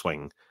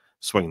swing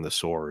the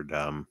sword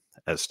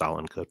as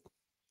Stalin could.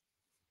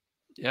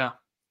 Yeah,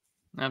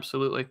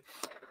 absolutely.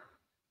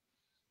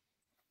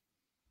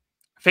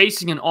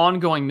 Facing an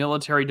ongoing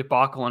military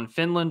debacle in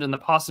Finland and the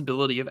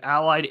possibility of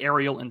Allied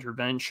aerial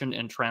intervention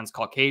in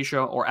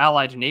Transcaucasia or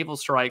Allied naval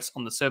strikes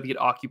on the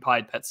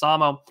Soviet-occupied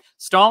Petsamo,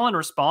 Stalin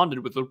responded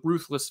with a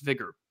ruthless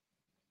vigor.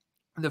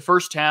 The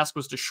first task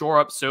was to shore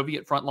up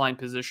Soviet frontline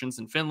positions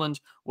in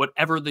Finland,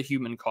 whatever the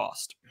human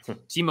cost.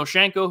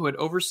 Timoshenko, who had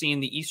overseen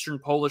the Eastern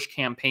Polish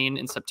campaign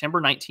in September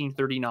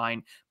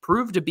 1939,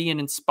 proved to be an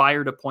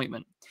inspired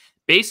appointment.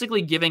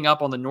 Basically giving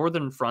up on the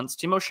northern fronts,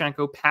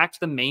 Timoshenko packed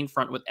the main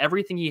front with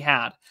everything he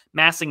had,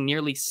 massing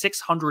nearly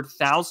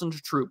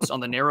 600,000 troops on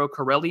the narrow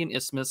Karelian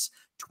Isthmus,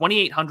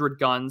 2,800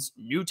 guns,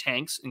 new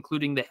tanks,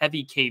 including the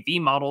heavy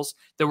KV models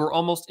that were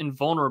almost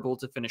invulnerable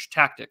to Finnish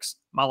tactics,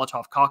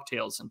 Molotov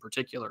cocktails in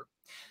particular.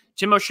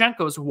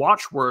 Timoshenko's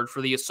watchword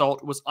for the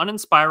assault was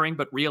uninspiring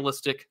but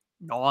realistic,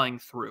 gnawing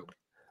through.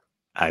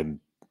 I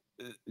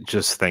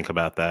just think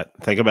about that.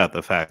 Think about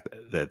the fact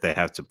that they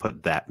have to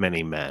put that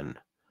many men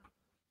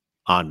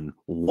on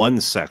one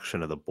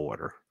section of the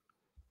border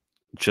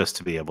just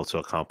to be able to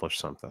accomplish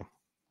something.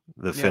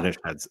 The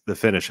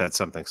Finnish had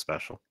something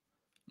special.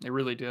 They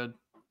really did.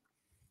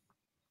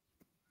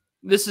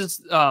 This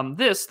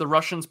the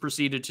Russians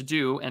proceeded to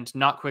do, and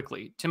not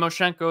quickly.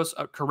 Timoshenko's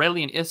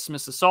Karelian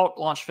Isthmus assault,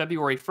 launched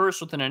February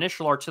 1st with an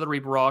initial artillery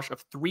barrage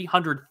of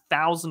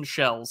 300,000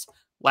 shells,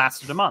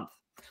 lasted a month.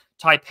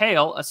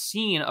 Taipale, a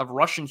scene of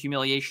Russian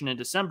humiliation in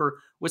December,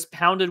 was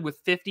pounded with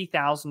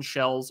 50,000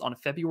 shells on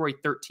February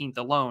 13th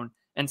alone,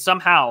 and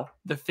somehow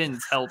the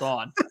Finns held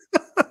on.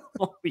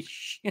 Holy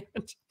shit.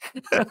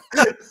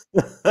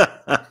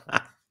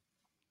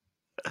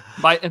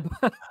 By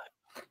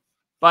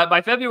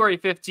February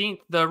 15th,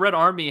 the Red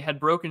Army had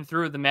broken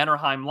through the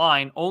Mannerheim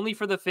line, only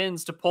for the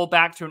Finns to pull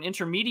back to an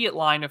intermediate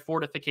line of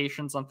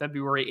fortifications on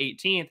February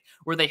 18th,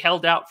 where they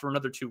held out for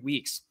another 2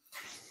 weeks.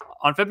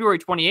 On February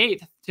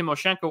 28th,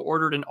 Timoshenko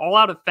ordered an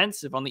all-out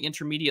offensive on the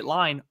intermediate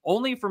line,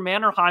 only for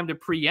Mannerheim to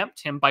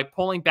preempt him by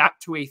pulling back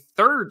to a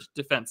third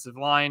defensive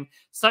line,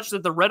 such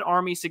that the Red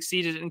Army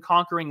succeeded in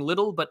conquering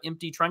little but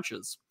empty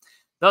trenches.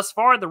 Thus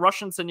far, the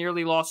Russians had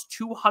nearly lost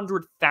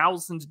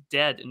 200,000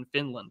 dead in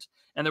Finland,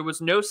 and there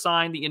was no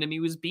sign the enemy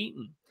was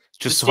beaten.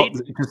 Just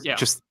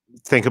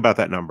think about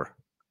that number.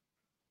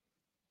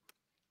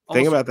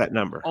 Think about that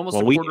number. Almost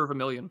a quarter of a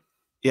million.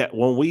 Yeah,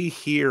 when we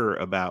hear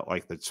about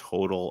like the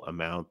total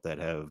amount that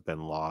have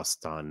been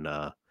lost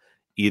on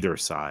either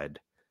side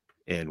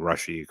in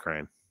Russia,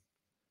 Ukraine,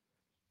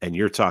 and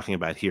you're talking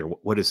about here,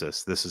 what is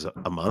this? This is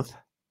a month?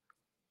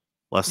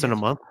 Less than a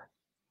month?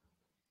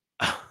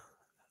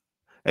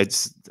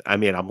 I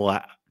mean,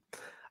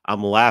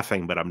 I'm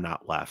laughing, but I'm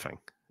not laughing.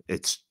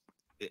 It's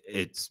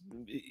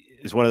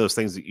one of those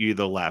things that you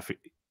either laugh,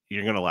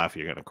 you're going to laugh, or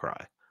you're going to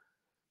cry,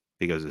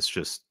 because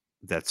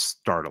that's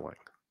startling.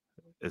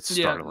 It's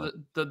startling.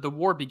 The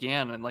war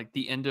began in like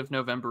the end of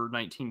November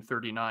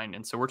 1939,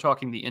 and so we're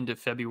talking the end of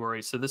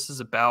February. So this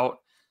is about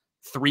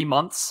 3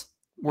 months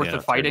worth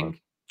of fighting.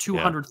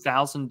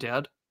 200,000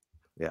 dead.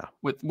 Yeah,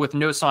 with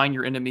no sign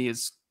your enemy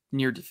is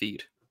near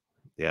defeat.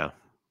 Yeah.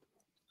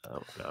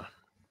 Oh god.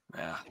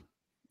 Yeah.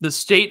 The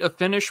state of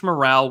Finnish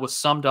morale was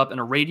summed up in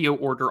a radio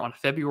order on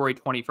February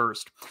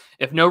 21st.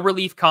 If no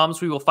relief comes,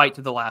 we will fight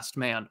to the last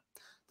man.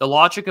 The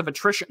logic of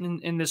attrition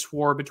in this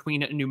war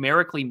between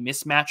numerically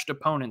mismatched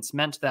opponents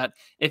meant that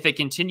if it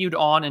continued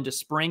on into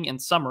spring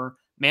and summer,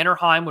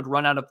 Mannerheim would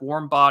run out of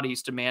warm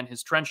bodies to man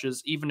his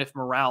trenches, even if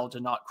morale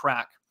did not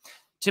crack.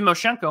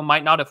 Timoshenko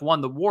might not have won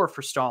the war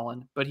for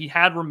Stalin, but he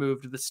had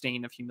removed the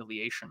stain of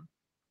humiliation.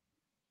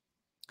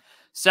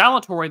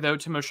 Salutary though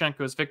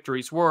Timoshenko's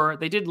victories were,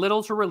 they did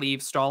little to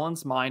relieve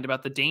Stalin's mind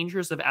about the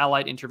dangers of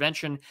Allied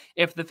intervention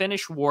if the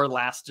Finnish war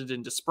lasted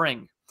into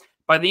spring.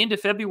 By the end of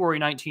February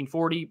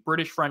 1940,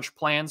 British-French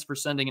plans for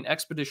sending an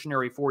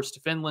expeditionary force to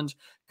Finland,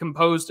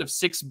 composed of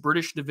 6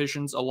 British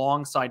divisions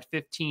alongside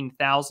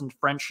 15,000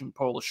 French and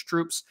Polish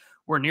troops,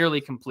 were nearly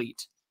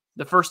complete.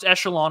 The first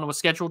echelon was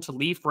scheduled to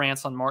leave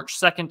France on March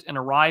 2nd and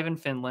arrive in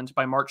Finland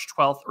by March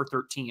 12th or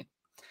 13th.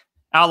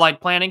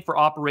 Allied planning for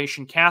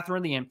Operation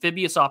Catherine, the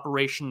amphibious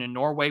operation in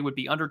Norway, would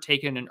be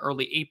undertaken in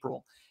early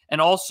April,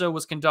 and also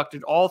was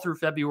conducted all through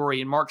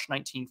February and March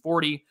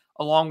 1940,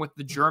 along with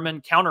the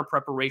German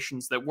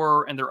counter-preparations that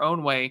were, in their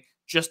own way,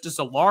 just as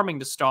alarming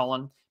to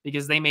Stalin,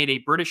 because they made a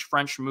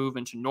British-French move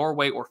into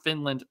Norway or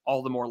Finland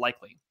all the more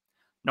likely.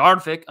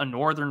 Narvik, a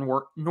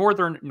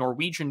northern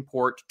Norwegian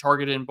port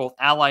targeted in both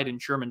Allied and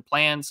German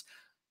plans,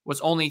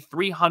 was only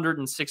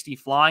 360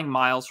 flying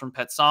miles from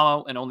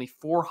Petsamo and only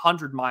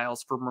 400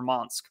 miles from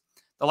Murmansk.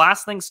 The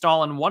last thing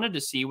Stalin wanted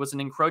to see was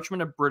an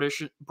encroachment of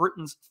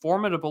Britain's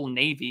formidable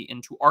navy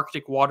into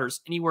Arctic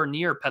waters anywhere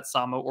near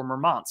Petsamo or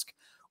Murmansk,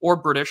 or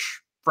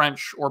British,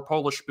 French, or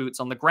Polish boots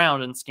on the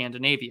ground in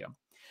Scandinavia.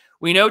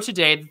 We know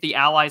today that the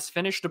Allies'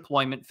 Finnish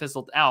deployment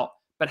fizzled out,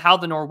 but how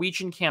the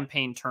Norwegian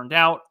campaign turned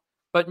out,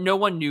 but no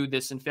one knew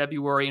this in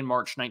February and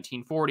March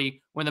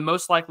 1940, when the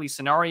most likely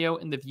scenario,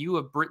 in the view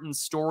of Britain's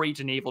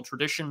storied naval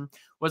tradition,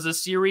 was a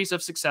series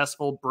of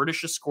successful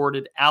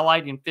British-escorted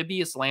Allied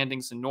amphibious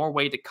landings in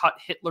Norway to cut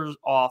Hitler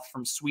off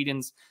from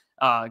Sweden's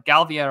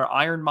Galvier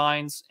iron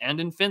mines, and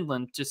in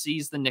Finland to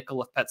seize the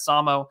nickel of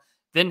Petsamo,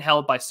 then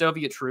held by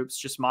Soviet troops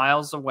just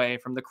miles away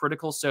from the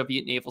critical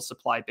Soviet naval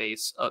supply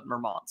base at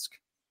Murmansk.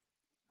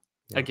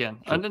 Yeah, again,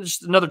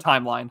 just another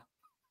timeline.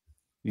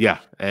 Yeah,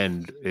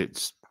 and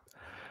it's...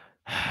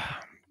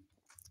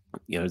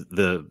 you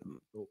know,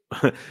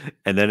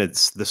 and then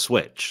it's the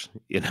switch,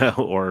 you know,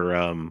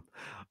 or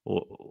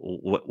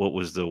what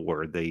was the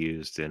word they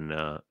used in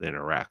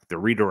Iraq? The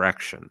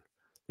redirection.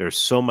 There's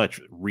so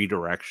much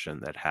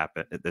redirection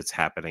that's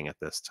happening at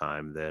this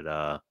time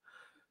that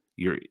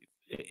you're.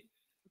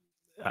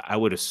 I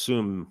would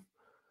assume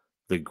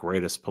the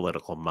greatest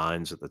political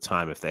minds at the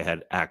time, if they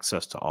had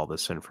access to all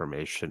this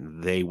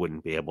information, they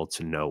wouldn't be able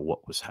to know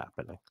what was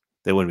happening.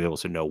 They wouldn't be able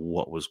to know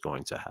what was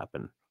going to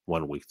happen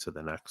one week to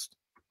the next.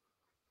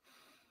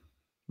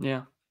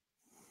 Yeah.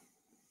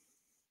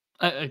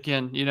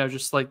 Again,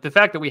 just like the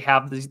fact that we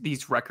have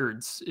these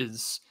records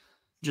is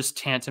just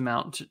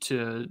tantamount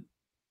to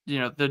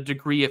the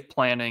degree of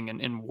planning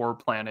and war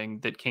planning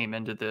that came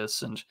into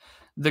this, and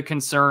the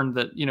concern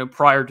that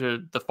prior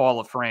to the fall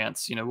of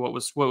France, what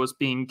was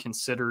being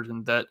considered,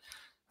 and that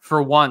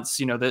for once,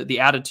 the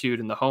attitude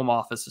in the Home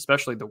Office,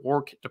 especially the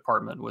War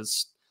Department,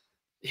 was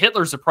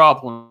Hitler's a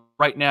problem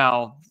right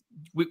now.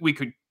 We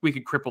could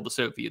cripple the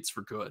Soviets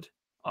for good.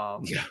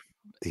 Yeah.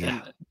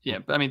 And yeah,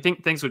 but I mean,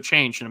 things would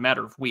change in a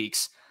matter of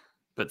weeks,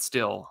 but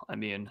still, I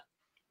mean,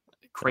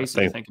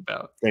 crazy to think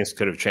about. Things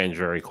could have changed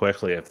very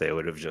quickly if they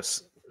would have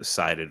just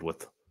sided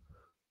with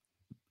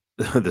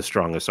the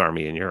strongest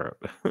army in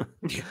Europe.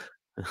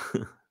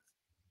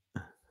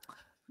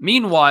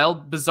 Meanwhile,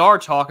 bizarre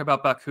talk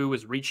about Baku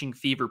was reaching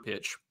fever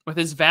pitch. With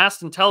his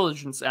vast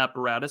intelligence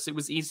apparatus, it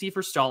was easy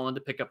for Stalin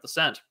to pick up the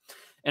scent.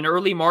 In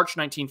early March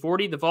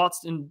 1940, the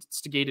Vots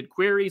instigated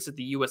queries at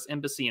the U.S.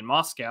 Embassy in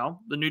Moscow.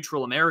 The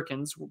neutral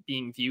Americans were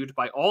being viewed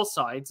by all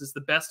sides as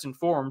the best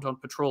informed on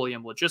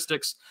petroleum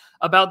logistics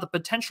about the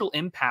potential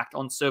impact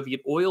on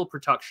Soviet oil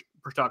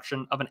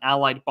production of an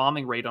Allied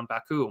bombing raid on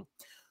Baku.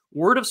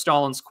 Word of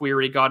Stalin's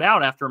query got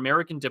out after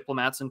American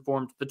diplomats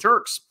informed the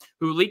Turks,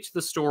 who leaked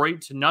the story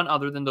to none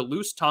other than the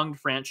loose-tongued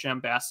French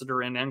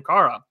ambassador in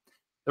Ankara.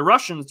 The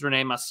Russians,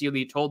 Rene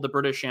Massili, told the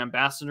British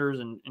ambassadors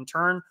in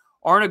turn,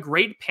 are in a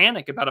great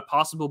panic about a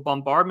possible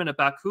bombardment of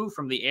Baku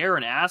from the air,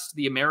 and asked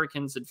the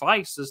Americans'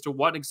 advice as to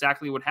what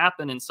exactly would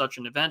happen in such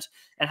an event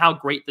and how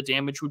great the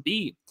damage would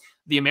be.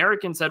 The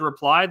Americans had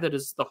replied that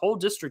as the whole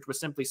district was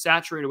simply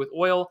saturated with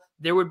oil,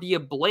 there would be a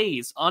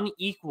blaze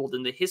unequaled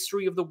in the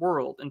history of the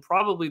world, and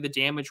probably the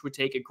damage would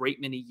take a great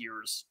many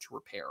years to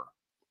repair.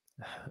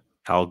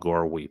 Al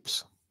Gore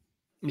weeps.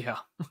 Yeah.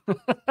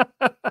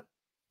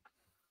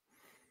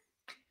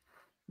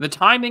 The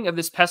timing of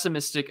this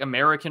pessimistic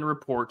American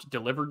report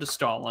delivered to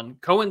Stalin,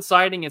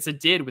 coinciding as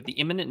it did with the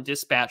imminent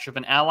dispatch of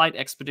an Allied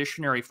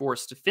expeditionary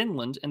force to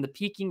Finland and the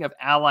peaking of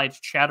Allied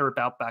chatter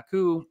about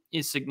Baku,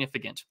 is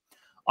significant.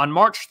 On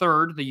March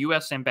 3rd, the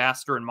U.S.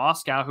 ambassador in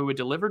Moscow who had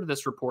delivered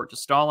this report to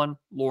Stalin,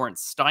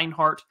 Lawrence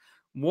Steinhardt,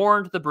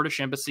 warned the British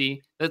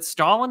embassy that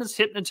Stalin is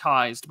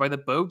hypnotized by the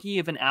bogey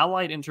of an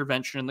Allied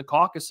intervention in the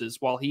Caucasus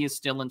while he is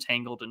still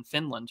entangled in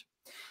Finland.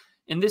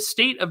 In this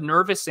state of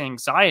nervous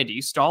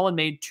anxiety, Stalin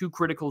made two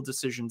critical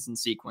decisions in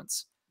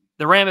sequence,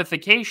 the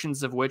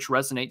ramifications of which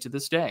resonate to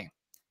this day.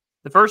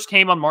 The first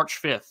came on March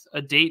 5th,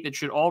 a date that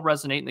should all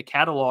resonate in the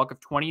catalog of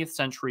 20th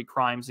century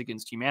crimes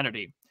against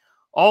humanity.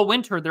 All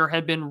winter, there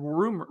had been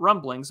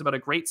rumblings about a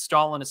great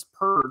Stalinist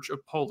purge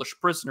of Polish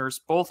prisoners,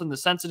 both in the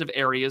sensitive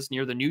areas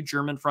near the new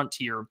German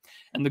frontier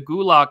and the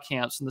Gulag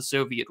camps in the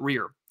Soviet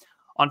rear.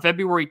 On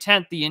February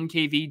 10th, the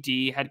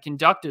NKVD had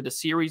conducted a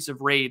series of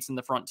raids in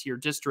the frontier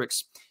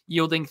districts,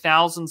 yielding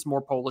thousands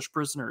more Polish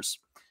prisoners.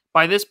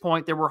 By this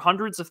point, there were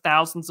hundreds of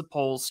thousands of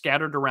Poles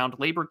scattered around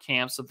labor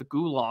camps of the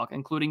Gulag,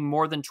 including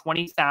more than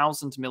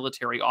 20,000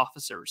 military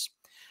officers.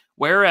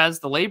 Whereas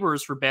the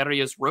laborers for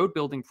Beria's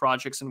road-building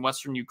projects in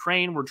western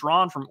Ukraine were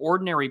drawn from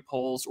ordinary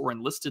Poles or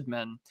enlisted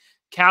men,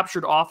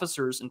 captured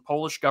officers and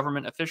Polish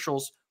government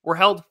officials were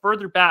held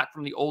further back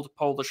from the old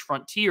Polish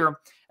frontier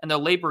and the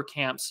labor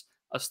camps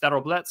of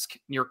Starobletsk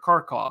near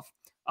Kharkov,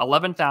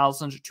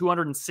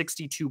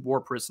 11,262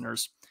 war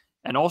prisoners,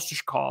 and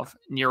Ostrishkov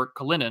near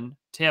Kalinin,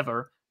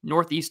 Tver,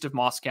 northeast of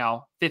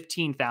Moscow,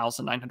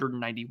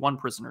 15,991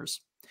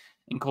 prisoners.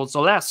 In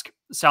Kozolsk,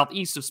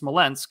 southeast of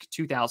Smolensk,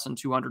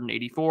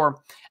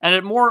 2,284, and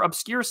at more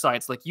obscure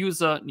sites like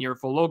Yuza near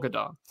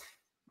Vologda.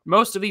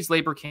 Most of these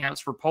labor camps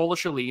for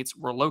Polish elites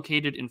were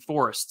located in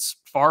forests,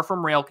 far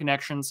from rail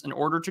connections, in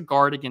order to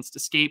guard against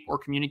escape or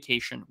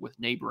communication with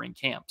neighboring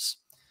camps.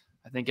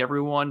 I think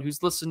everyone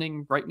who's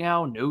listening right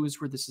now knows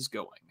where this is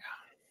going.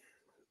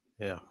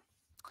 Yeah.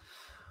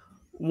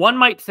 One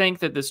might think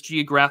that this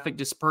geographic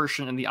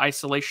dispersion and the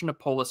isolation of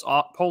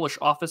Polish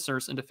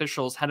officers and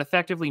officials had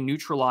effectively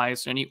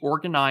neutralized any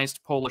organized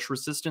Polish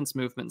resistance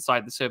movement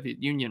inside the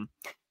Soviet Union.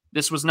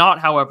 This was not,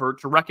 however,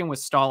 to reckon with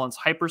Stalin's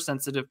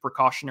hypersensitive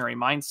precautionary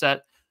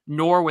mindset,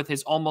 nor with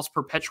his almost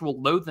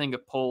perpetual loathing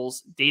of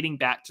Poles dating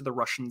back to the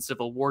Russian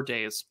Civil War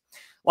days.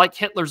 Like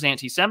Hitler's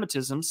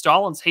anti-Semitism,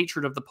 Stalin's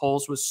hatred of the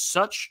Poles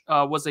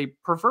was a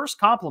perverse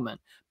compliment,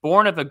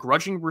 born of a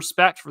grudging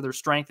respect for their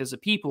strength as a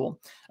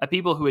people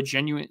who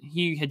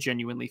he had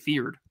genuinely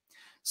feared.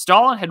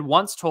 Stalin had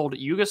once told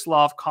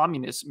Yugoslav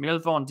communist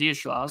Milivoj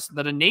Dijlas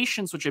that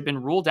nations which had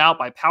been ruled out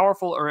by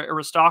powerful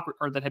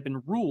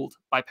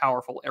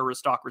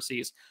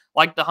aristocracies,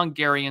 like the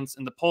Hungarians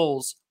and the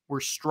Poles, were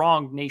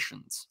strong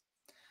nations.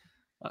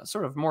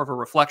 Sort of more of a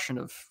reflection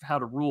of how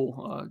to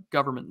rule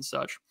government and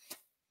such.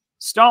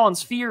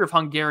 Stalin's fear of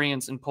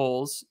Hungarians and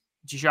Poles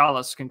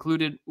Gijalas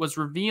concluded, was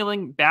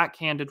revealing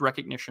backhanded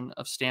recognition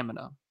of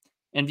stamina.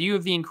 In view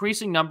of the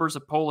increasing numbers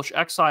of Polish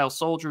exile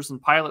soldiers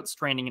and pilots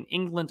training in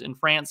England and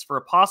France for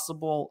a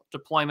possible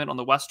deployment on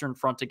the Western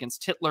Front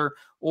against Hitler,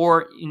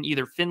 or in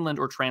either Finland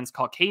or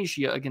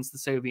Transcaucasia against the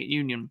Soviet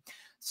Union,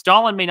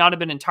 Stalin may not have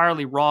been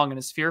entirely wrong in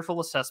his fearful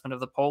assessment of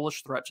the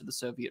Polish threat to the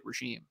Soviet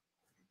regime.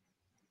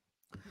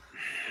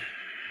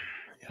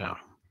 Yeah.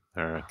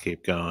 All right,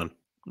 keep going.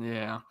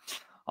 Yeah.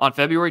 On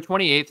February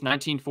 28th,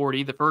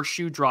 1940, the first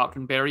shoe dropped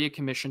when Beria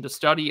commissioned a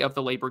study of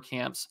the labor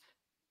camps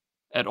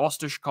at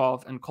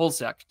Ostashkov and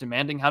Kolzek,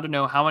 demanding how to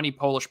know how many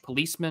Polish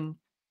policemen,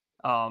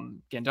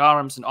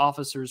 gendarmes, and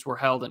officers were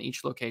held in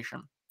each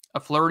location. A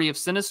flurry of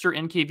sinister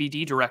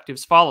NKVD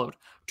directives followed,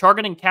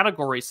 targeting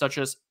categories such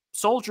as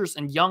soldiers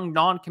and young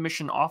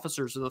non-commissioned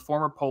officers of the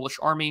former Polish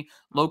army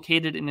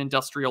located in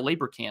industrial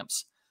labor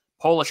camps.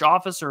 Polish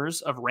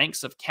officers of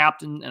ranks of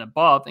captain and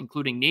above,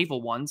 including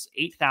naval ones,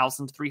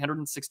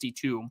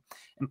 8,362,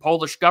 and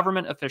Polish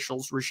government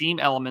officials, regime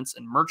elements,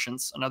 and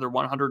merchants, another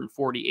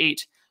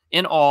 148.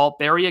 In all,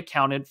 Beria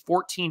counted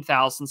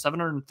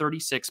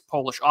 14,736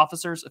 Polish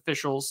officers,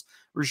 officials,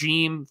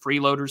 regime,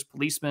 freeloaders,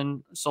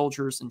 policemen,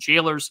 soldiers, and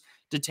jailers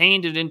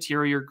detained in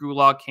interior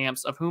gulag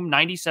camps, of whom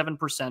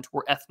 97%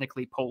 were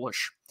ethnically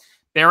Polish.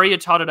 Beria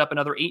totted up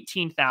another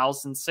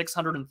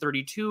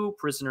 18,632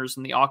 prisoners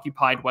in the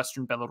occupied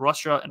Western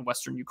Belorussia and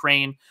Western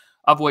Ukraine,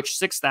 of which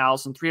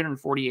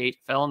 6,348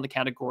 fell in the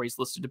categories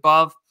listed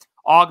above,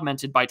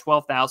 augmented by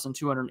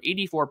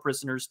 12,284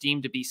 prisoners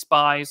deemed to be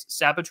spies,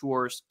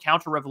 saboteurs,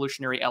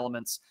 counter-revolutionary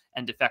elements,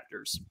 and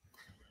defectors.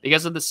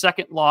 Because of the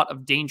second lot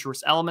of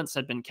dangerous elements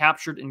had been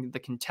captured in the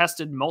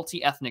contested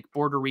multi-ethnic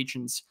border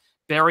regions,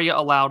 Beria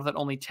allowed that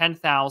only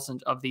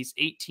 10,000 of these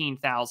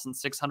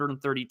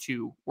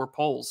 18,632 were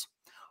Poles.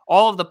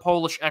 All of the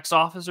Polish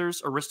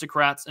ex-officers,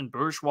 aristocrats, and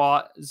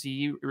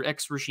bourgeoisie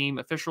ex-regime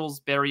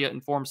officials, Beria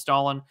informed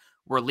Stalin,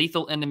 were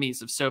lethal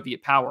enemies of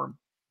Soviet power,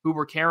 who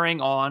were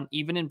carrying on,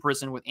 even in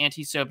prison, with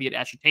anti-Soviet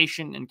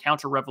agitation and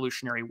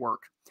counter-revolutionary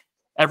work.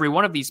 Every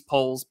one of these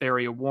Poles,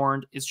 Beria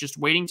warned, is just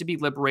waiting to be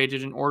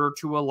liberated in order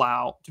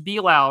to be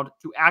allowed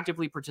to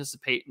actively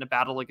participate in a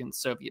battle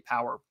against Soviet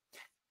power.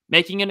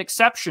 Making an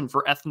exception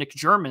for ethnic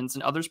Germans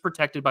and others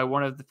protected by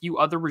one of the few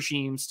other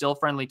regimes still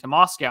friendly to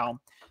Moscow,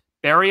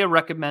 Beria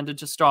recommended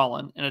to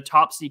Stalin in a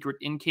top-secret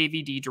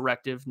NKVD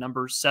directive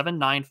number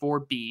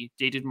 794B,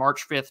 dated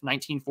March 5th,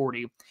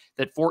 1940,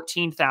 that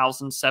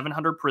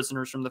 14,700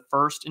 prisoners from the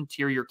first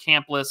interior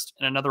camp list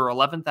and another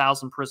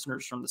 11,000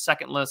 prisoners from the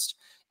second list,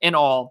 in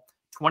all,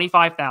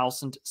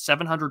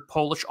 25,700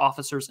 Polish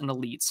officers and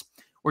elites,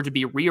 were to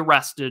be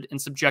rearrested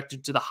and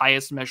subjected to the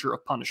highest measure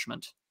of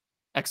punishment,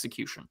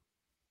 execution.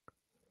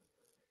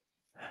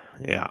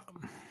 Yeah.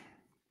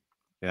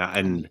 Yeah,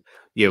 and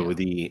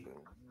the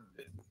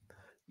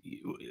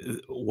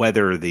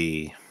whether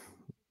the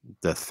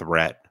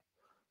threat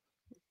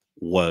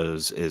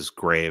was as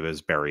grave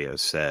as Beria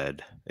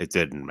said, it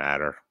didn't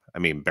matter. I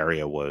mean,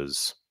 Beria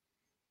was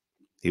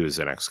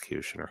an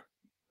executioner.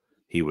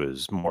 He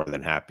was more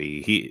than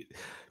happy.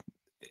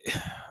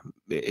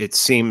 It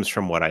seems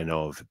from what I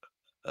know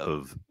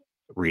of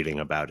reading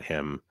about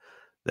him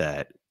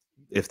that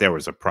if there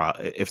was a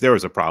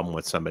problem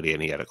with somebody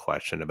and he had a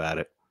question about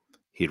it,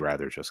 he'd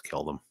rather just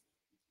kill them.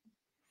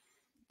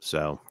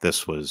 So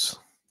this was,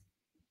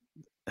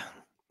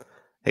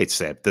 hate to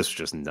say it, this was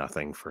just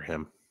nothing for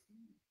him.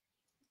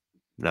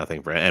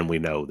 Nothing for him. And we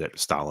know that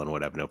Stalin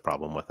would have no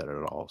problem with it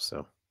at all.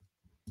 So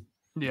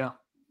yeah.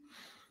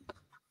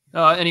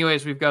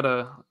 Anyways, we've got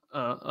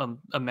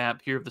a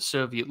map here of the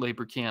Soviet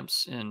labor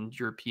camps in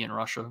European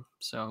Russia.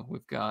 So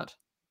we've got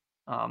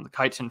the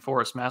Katyn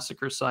Forest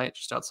Massacre site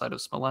just outside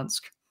of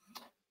Smolensk.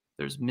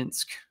 There's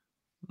Minsk,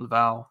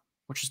 Lvov,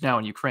 which is now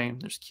in Ukraine.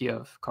 There's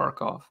Kiev,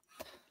 Kharkov.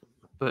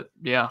 But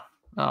yeah,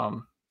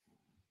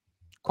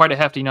 quite a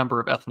hefty number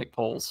of ethnic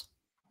Poles,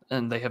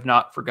 and they have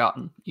not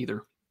forgotten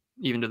either,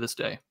 even to this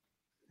day.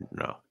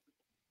 No.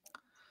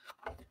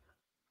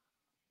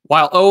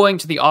 While owing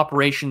to the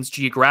operation's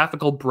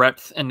geographical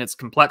breadth and its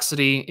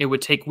complexity, it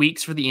would take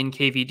weeks for the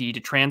NKVD to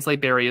translate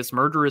Beria's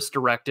murderous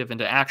directive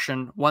into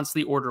action. Once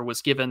the order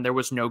was given, there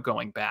was no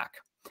going back.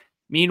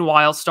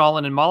 Meanwhile,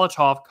 Stalin and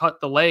Molotov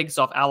cut the legs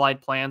off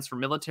Allied plans for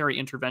military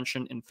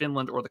intervention in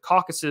Finland or the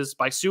Caucasus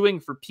by suing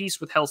for peace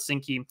with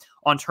Helsinki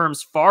on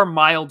terms far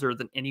milder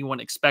than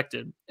anyone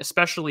expected,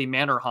 especially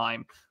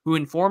Mannerheim, who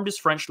informed his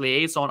French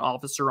liaison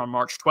officer on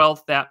March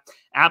 12th that,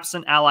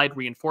 absent Allied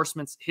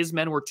reinforcements, his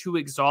men were too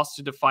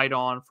exhausted to fight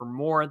on for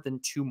more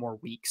than 2 more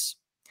weeks.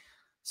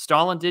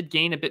 Stalin did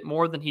gain a bit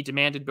more than he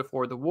demanded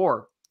before the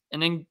war,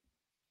 and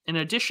in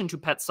addition to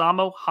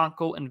Petsamo,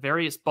 Hanko, and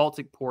various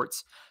Baltic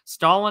ports,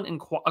 Stalin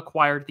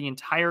acquired the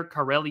entire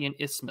Karelian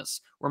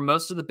Isthmus, where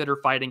most of the bitter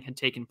fighting had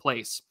taken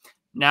place,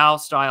 now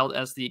styled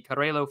as the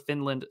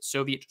Karelo-Finland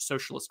Soviet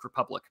Socialist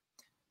Republic.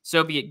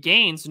 Soviet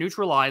gains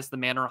neutralized the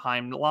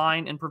Mannerheim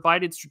line and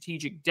provided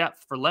strategic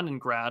depth for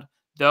Leningrad,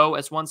 though,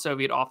 as one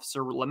Soviet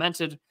officer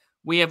lamented,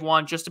 "We have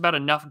won just about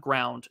enough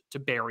ground to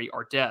bury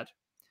our dead."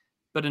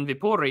 but in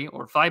Viipuri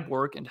or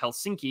Viborg and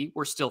Helsinki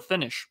were still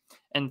Finnish,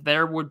 and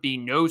there would be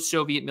no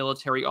Soviet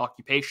military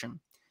occupation.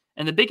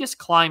 And the biggest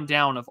climb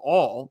down of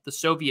all, the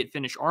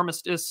Soviet-Finnish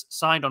armistice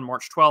signed on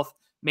March 12th,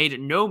 made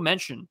no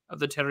mention of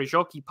the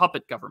Terijoki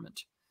puppet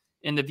government.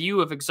 In the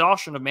view of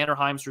exhaustion of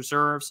Mannerheim's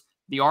reserves,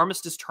 the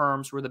armistice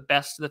terms were the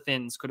best the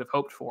Finns could have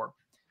hoped for.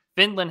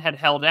 Finland had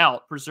held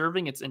out,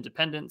 preserving its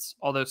independence,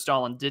 although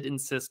Stalin did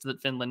insist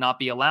that Finland not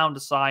be allowed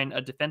to sign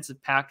a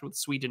defensive pact with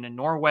Sweden and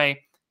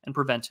Norway, and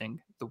preventing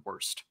the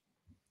worst.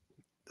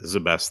 This is the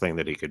best thing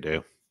that he could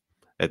do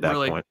at that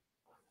Really? point.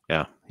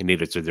 Yeah, he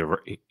needed to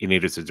divert. He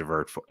needed to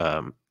divert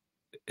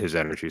his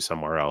energy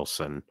somewhere else,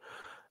 and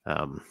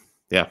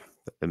yeah,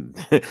 and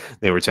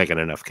they were taking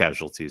enough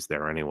casualties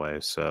there anyway.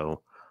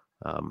 So,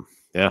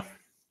 yeah.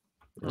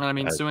 I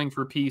mean, suing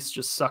for peace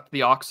just sucked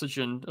the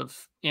oxygen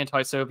of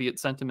anti-Soviet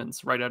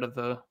sentiments right out of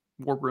the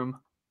war room.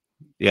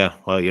 Yeah,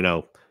 well,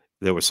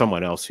 there was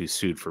someone else who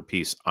sued for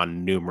peace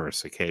on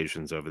numerous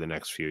occasions over the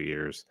next few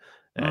years,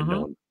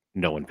 and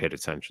no one paid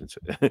attention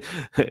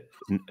to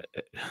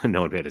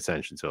no one paid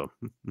attention to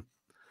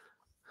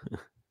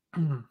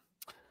him.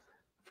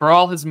 For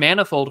all his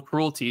manifold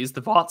cruelties,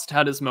 the Votst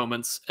had his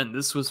moments, and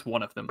this was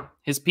one of them.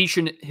 His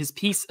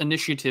peace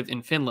initiative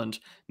in Finland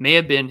may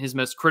have been his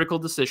most critical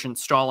decision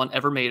Stalin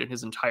ever made in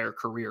his entire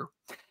career.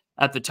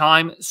 At the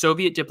time,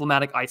 Soviet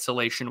diplomatic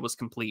isolation was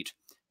complete.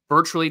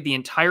 Virtually the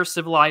entire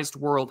civilized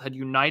world had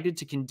united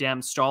to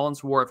condemn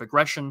Stalin's war of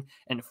aggression,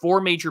 and four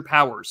major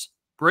powers,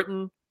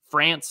 Britain,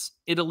 France,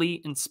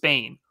 Italy, and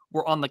Spain,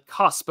 were on the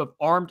cusp of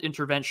armed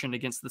intervention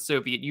against the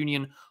Soviet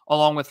Union,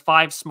 along with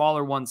five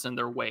smaller ones in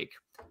their wake: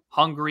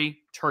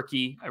 Hungary,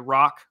 Turkey,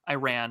 Iraq,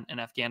 Iran, and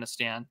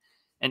Afghanistan.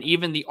 And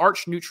even the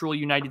arch-neutral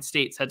United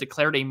States had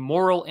declared a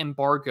moral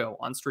embargo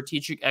on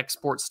strategic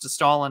exports to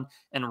Stalin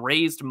and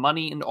raised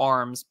money and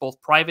arms,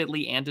 both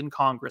privately and in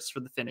Congress, for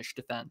the Finnish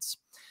defense.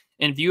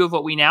 In view of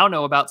what we now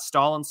know about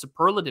Stalin's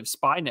superlative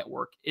spy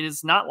network, it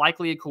is not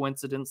likely a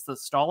coincidence that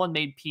Stalin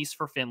made peace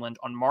for Finland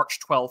on March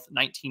 12,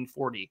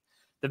 1940,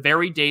 the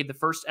very day the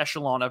first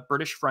echelon of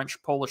British, French,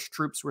 Polish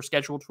troops were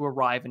scheduled to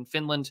arrive in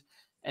Finland,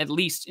 at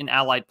least in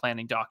Allied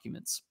planning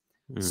documents.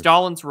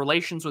 Stalin's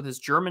relations with his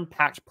German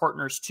pact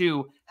partners,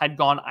 too, had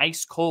gone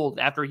ice cold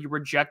after he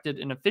rejected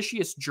an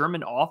officious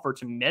German offer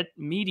to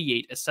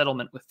mediate a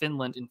settlement with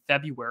Finland in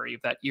February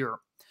of that year.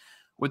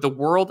 With the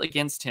world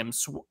against him,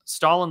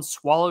 Stalin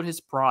swallowed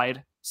his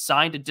pride,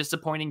 signed a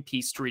disappointing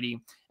peace treaty,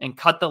 and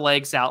cut the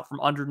legs out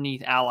from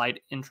underneath Allied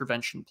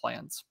intervention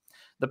plans.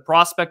 The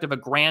prospect of a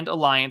grand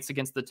alliance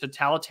against the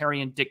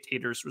totalitarian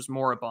dictators was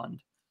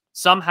moribund.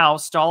 Somehow,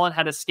 Stalin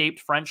had escaped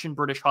French and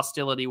British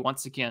hostility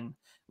once again,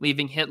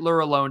 leaving Hitler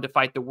alone to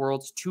fight the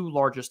world's two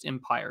largest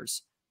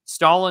empires.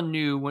 Stalin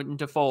knew when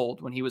to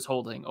fold when he was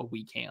holding a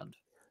weak hand.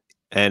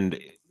 And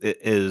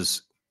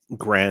as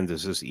grand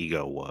as his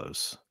ego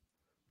was,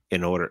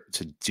 in order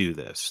to do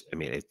this, I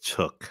mean, it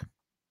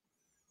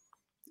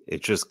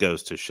just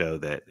goes to show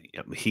that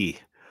he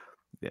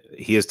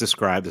is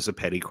described as a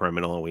petty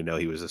criminal, and we know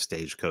he was a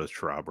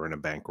stagecoach robber and a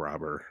bank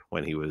robber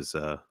when he was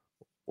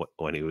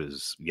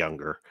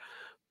younger.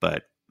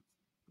 But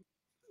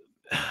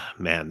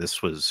man,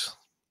 this was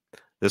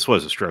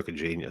a stroke of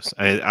genius.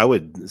 I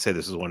would say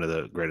this is one of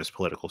the greatest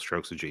political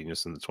strokes of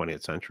genius in the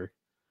 20th century.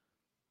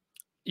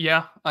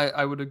 Yeah,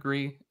 I would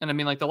agree. And I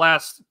mean, like, the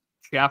last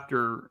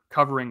chapter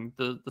covering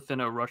the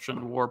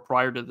Finno-Russian War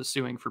prior to the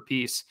suing for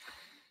peace,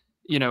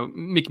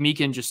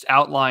 McMeekin just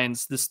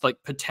outlines this like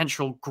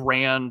potential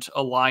grand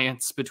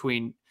alliance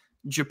between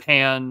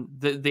Japan,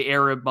 the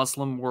Arab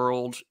Muslim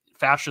world,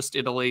 fascist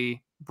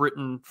Italy,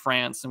 Britain,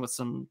 France, and with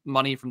some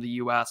money from the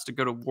US to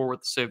go to war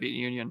with the Soviet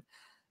Union.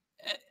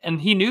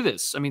 And he knew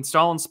this. I mean,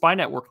 Stalin's spy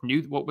network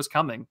knew what was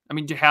coming. I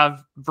mean, to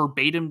have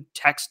verbatim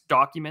text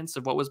documents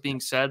of what was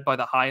being said by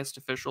the highest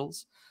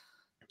officials.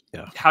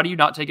 Yeah. How do you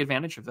not take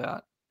advantage of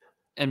that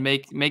and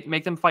make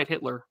them fight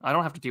Hitler? I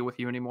don't have to deal with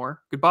you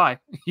anymore. Goodbye.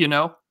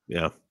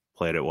 Yeah.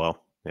 Played it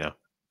well. Yeah.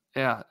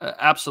 Yeah.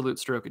 Absolute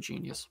stroke of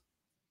genius.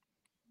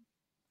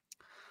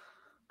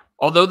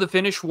 Although the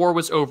Finnish war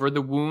was over,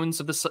 the wounds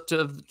to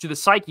the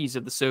psyches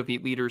of the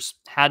Soviet leaders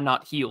had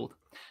not healed.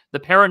 The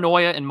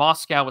paranoia in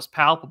Moscow was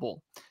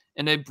palpable.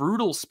 In a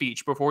brutal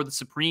speech before the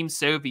Supreme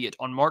Soviet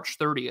on March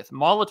 30th,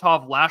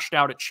 Molotov lashed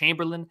out at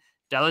Chamberlain,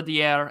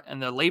 Daladier,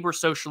 and the Labor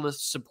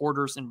Socialist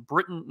supporters in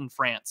Britain and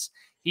France.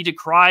 He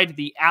decried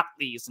the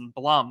Attlees and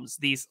Blums,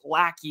 these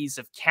lackeys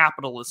of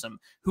capitalism,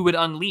 who had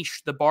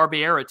unleashed the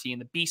barbarity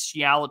and the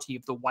bestiality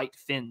of the White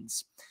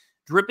Finns.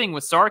 Dripping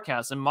with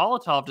sarcasm,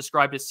 Molotov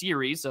described a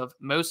series of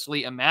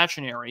mostly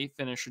imaginary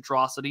Finnish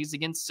atrocities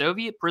against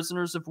Soviet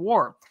prisoners of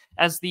war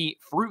as the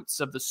fruits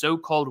of the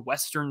so-called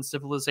Western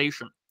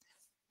civilization.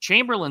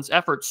 Chamberlain's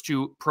efforts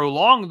to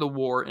prolong the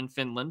war in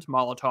Finland,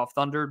 Molotov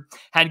thundered,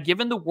 had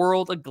given the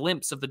world a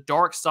glimpse of the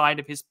dark side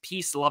of his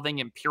peace-loving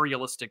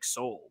imperialistic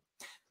soul.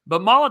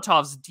 But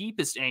Molotov's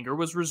deepest anger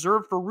was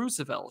reserved for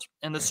Roosevelt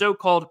and the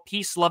so-called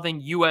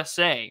peace-loving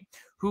USA,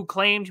 who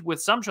claimed,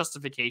 with some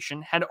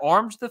justification, had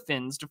armed the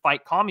Finns to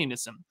fight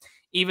communism,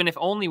 even if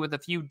only with a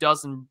few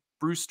dozen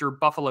Brewster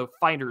Buffalo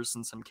fighters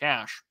and some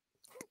cash.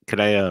 Can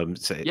I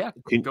say, Yeah,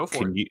 go for it.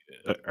 can you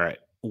all right.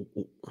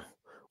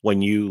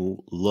 When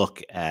you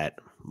look at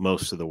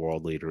most of the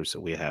world leaders that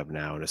we have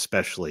now, and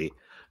especially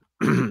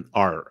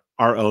our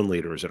own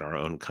leaders in our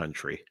own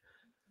country,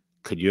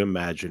 could you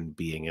imagine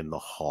being in the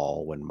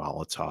hall when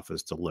Molotov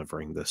is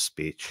delivering this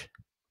speech?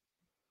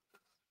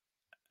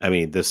 I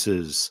mean, this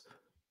is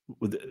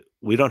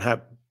we don't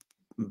have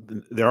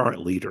there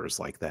aren't leaders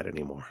like that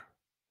anymore.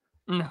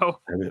 No.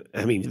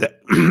 I mean the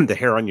the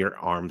hair on your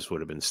arms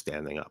would have been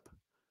standing up,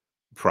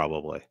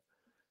 probably,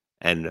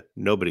 and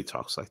nobody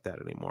talks like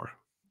that anymore.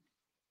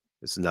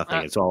 It's nothing.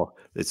 Uh,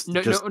 It's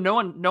no, just no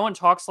one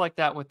talks like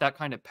that with that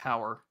kind of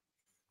power.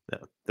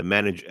 the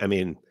manage. I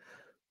mean,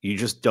 you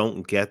just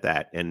don't get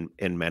that in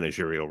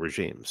managerial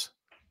regimes.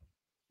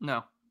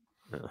 No.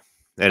 Yeah.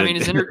 I And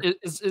mean,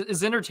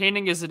 as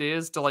entertaining as it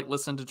is to like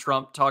listen to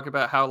Trump talk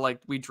about how like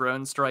we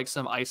drone strike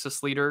some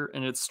ISIS leader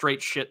and it's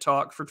straight shit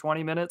talk for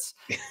 20 minutes.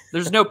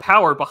 There's no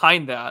power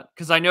behind that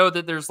because I know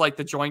that there's like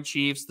the Joint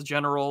Chiefs, the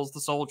generals, the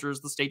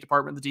soldiers, the State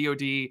Department, the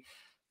DoD.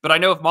 But I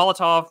know if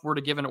Molotov were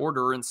to give an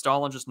order and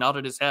Stalin just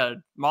nodded his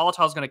head,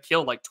 Molotov's going to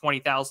kill like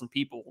 20,000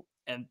 people,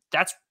 and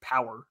that's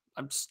power.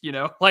 I'm just,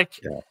 like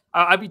yeah.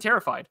 I'd be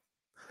terrified.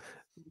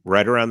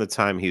 Right around the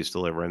time he's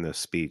delivering this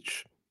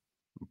speech,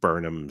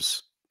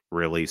 Burnham's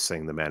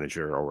releasing the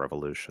managerial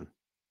revolution.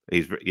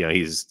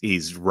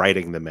 He's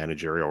writing the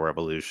managerial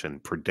revolution,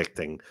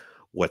 predicting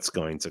what's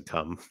going to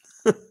come.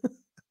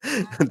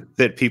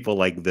 That people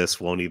like this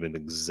won't even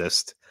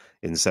exist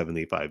in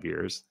 75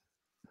 years.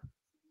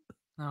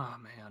 Oh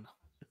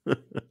man.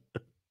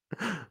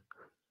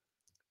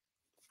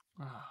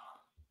 Oh.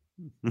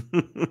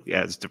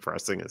 Yeah, it's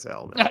depressing as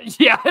hell, man.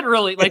 Yeah, it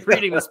really like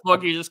reading this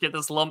book, you just get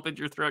this lump in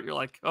your throat. You're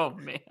like, oh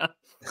man,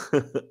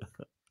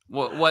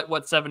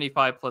 what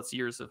 75 plus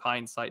years of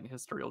hindsight and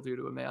history will do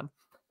to a man.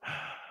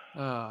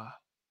 Uh,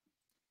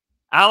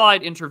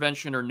 Allied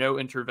intervention or no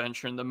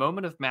intervention, the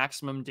moment of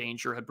maximum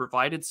danger had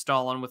provided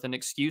Stalin with an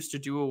excuse to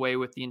do away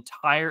with the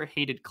entire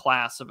hated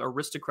class of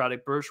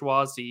aristocratic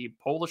bourgeoisie,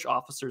 Polish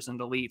officers, and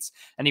elites,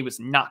 and he was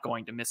not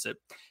going to miss it.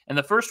 In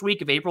the first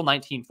week of April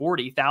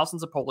 1940,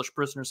 thousands of Polish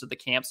prisoners at the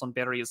camps on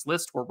Beria's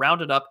list were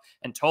rounded up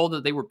and told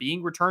that they were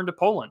being returned to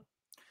Poland.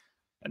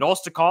 At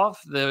Ostakov,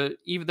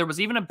 there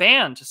was even a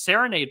band to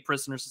serenade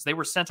prisoners as they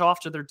were sent off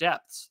to their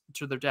deaths.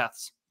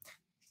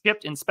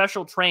 Shipped in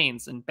special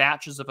trains in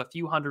batches of a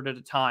few hundred at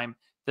a time,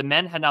 the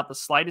men had not the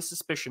slightest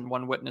suspicion,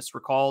 one witness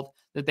recalled,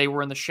 that they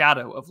were in the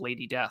shadow of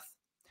Lady Death.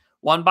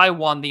 One by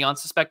one, the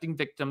unsuspecting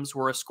victims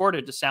were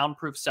escorted to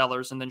soundproof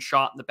cellars and then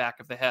shot in the back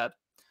of the head.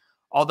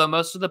 Although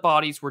most of the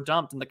bodies were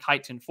dumped in the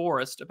Katyn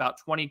forest, about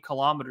 20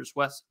 kilometers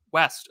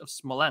west of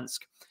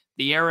Smolensk,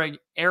 the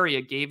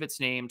area gave its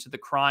name to the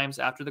crimes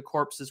after the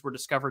corpses were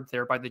discovered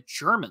there by the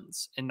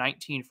Germans in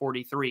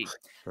 1943.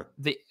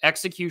 The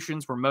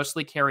executions were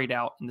mostly carried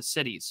out in the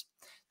cities.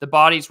 The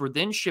bodies were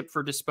then shipped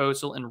for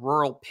disposal in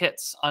rural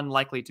pits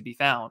unlikely to be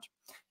found.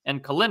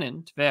 In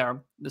Kalinin,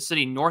 Tver, the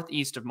city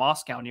northeast of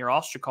Moscow near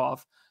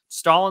Ostrogov,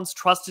 Stalin's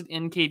trusted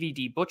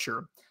NKVD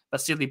butcher,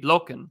 Vasily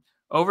Blokhin,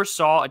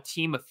 oversaw a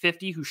team of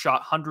 50 who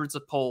shot hundreds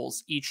of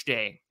Poles each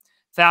day.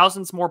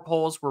 Thousands more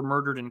Poles were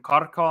murdered in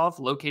Kharkov,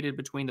 located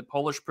between the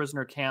Polish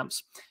prisoner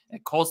camps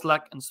at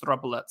Kozlek and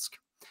Stroboletsk.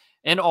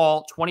 In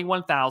all,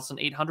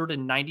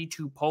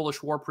 21,892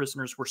 Polish war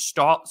prisoners were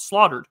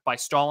slaughtered by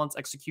Stalin's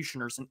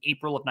executioners in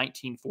April of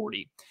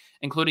 1940,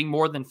 including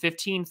more than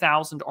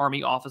 15,000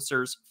 army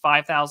officers,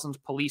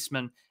 5,000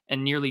 policemen,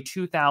 and nearly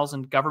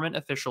 2,000 government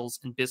officials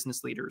and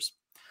business leaders.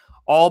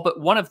 All but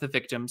one of the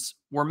victims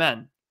were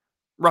men.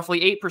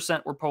 Roughly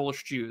 8% were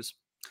Polish Jews.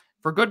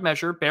 For good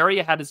measure,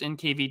 Beria had his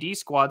NKVD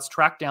squads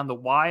track down the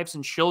wives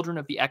and children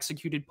of the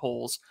executed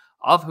Poles,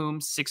 of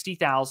whom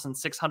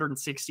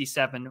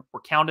 60,667 were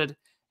counted,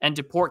 and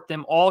deport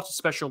them all to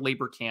special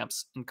labor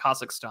camps in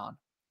Kazakhstan.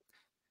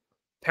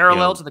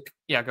 Parallel to the...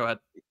 Yeah, go ahead.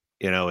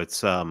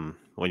 It's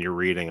when you're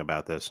reading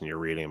about this and you're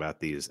reading about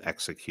these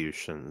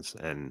executions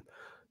and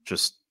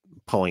just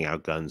pulling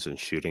out guns and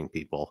shooting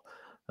people.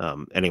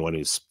 Anyone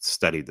who's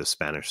studied the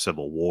Spanish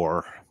Civil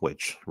War,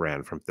 which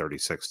ran from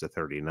 36 to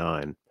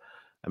 39,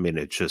 I mean,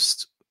 it's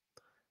just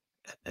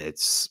a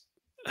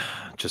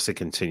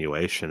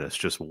continuation. It's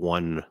just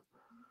one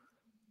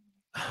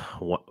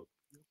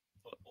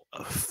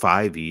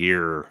 5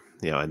 year,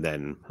 and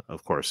then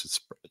of course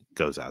it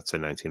goes out to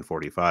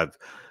 1945.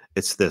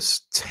 It's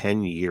this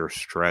 10-year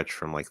stretch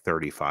from like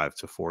 35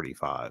 to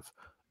 45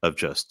 of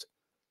just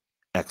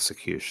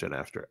execution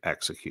after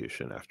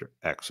execution after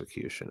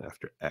execution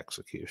after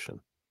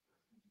execution.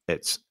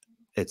 It's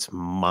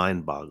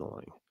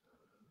mind-boggling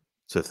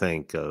to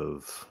think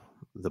of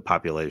the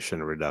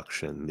population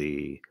reduction,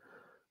 the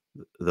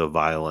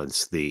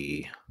violence,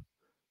 the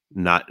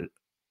not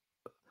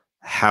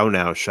how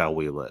now shall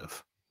we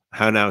live?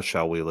 How now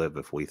shall we live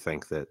if we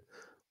think that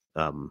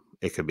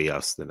it could be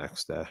us the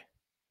next day?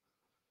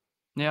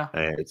 Yeah.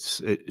 And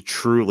it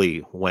truly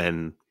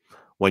when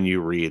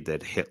you read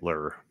that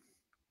Hitler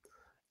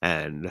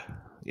and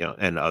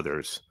and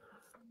others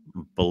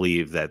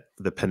believe that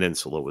the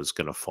peninsula was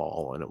going to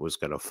fall, and it was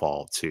going to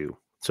fall to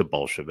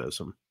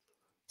Bolshevism,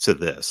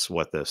 to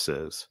what this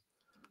is.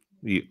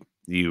 You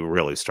you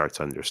really start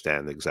to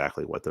understand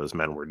exactly what those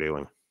men were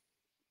doing.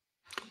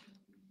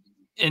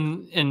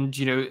 And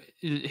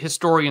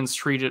historians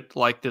treat it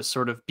like this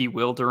sort of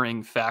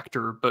bewildering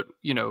factor, but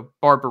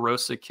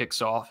Barbarossa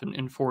kicks off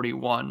in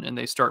 41, and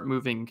they start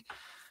moving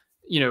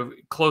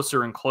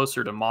closer and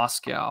closer to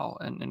Moscow,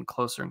 and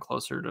closer and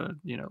closer to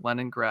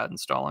Leningrad and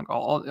Stalin,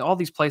 all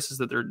these places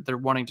that they're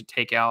wanting to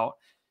take out.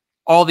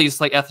 All these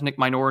like ethnic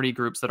minority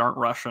groups that aren't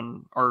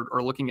Russian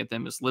are looking at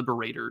them as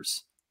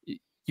liberators.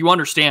 You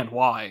understand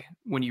why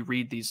when you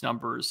read these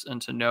numbers,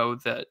 and to know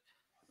that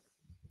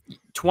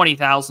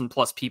 20,000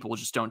 plus people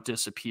just don't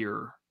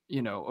disappear,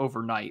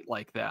 overnight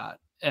like that,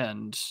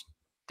 and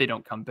they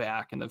don't come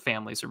back, and the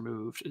families are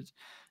moved.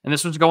 And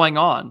this was going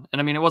on.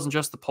 And I mean, it wasn't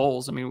just the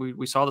Poles. I mean,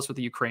 we saw this with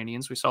the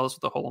Ukrainians, we saw this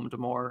with the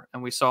Holodomor,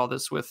 and we saw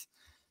this with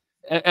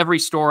every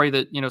story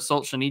that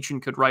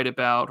Solzhenitsyn could write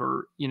about,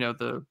 or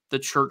the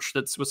church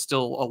that was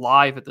still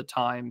alive at the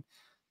time,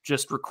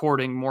 just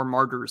recording more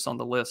martyrs on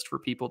the list for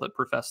people that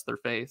profess their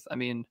faith. I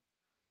mean,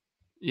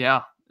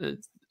 yeah,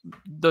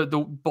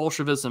 the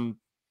Bolshevism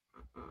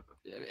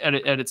at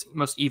its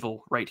most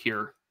evil right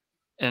here.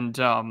 And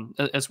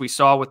as we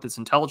saw with this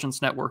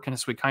intelligence network, and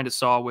as we kind of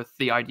saw with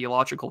the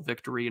ideological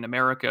victory in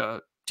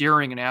America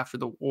during and after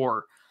the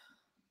war,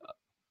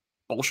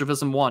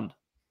 Bolshevism won.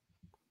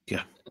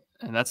 Yeah.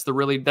 And that's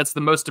the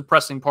most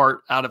depressing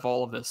part out of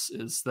all of this,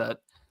 is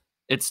that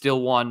it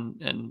still won,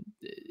 and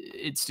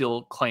it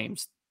still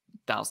claims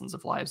thousands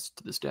of lives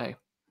to this day.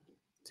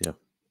 Yeah.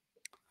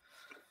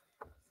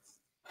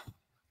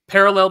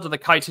 Parallel to the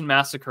Katyn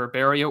Massacre,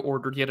 Beria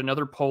ordered yet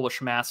another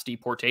Polish mass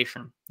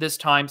deportation. This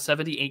time,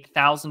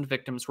 78,000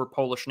 victims were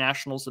Polish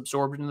nationals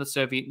absorbed into the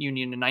Soviet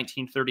Union in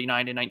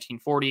 1939 and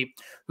 1940,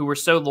 who were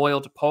so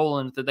loyal to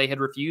Poland that they had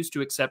refused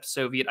to accept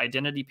Soviet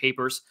identity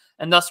papers,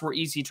 and thus were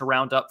easy to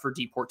round up for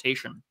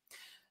deportation.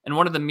 And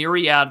one of the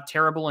myriad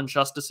terrible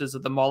injustices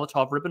of the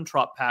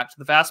Molotov-Ribbentrop Pact,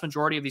 the vast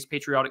majority of these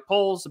patriotic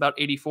Poles, about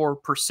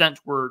 84%,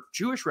 were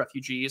Jewish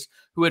refugees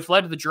who had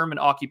fled to the German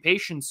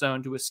occupation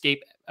zone to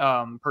escape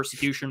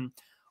persecution,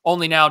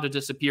 only now to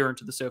disappear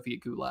into the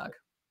Soviet gulag.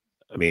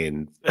 I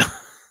mean,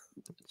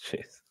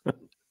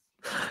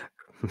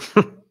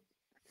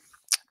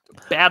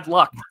 bad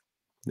luck.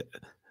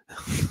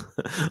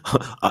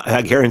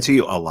 I guarantee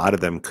you a lot of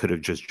them could have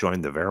just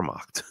joined the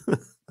Wehrmacht.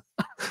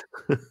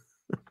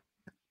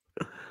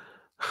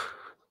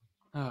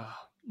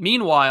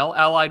 Meanwhile,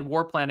 Allied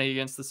war planning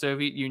against the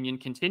Soviet Union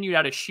continued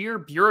at a sheer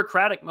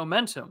bureaucratic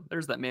momentum.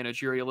 There's that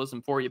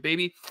managerialism for you,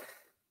 baby.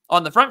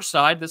 On the French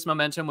side, this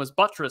momentum was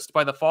buttressed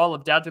by the fall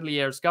of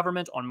Dadilier's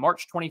government on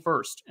March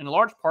 21st, in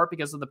large part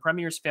because of the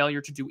premier's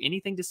failure to do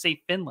anything to save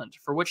Finland,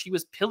 for which he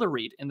was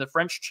pilloried in the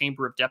French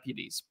Chamber of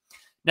Deputies.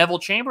 Neville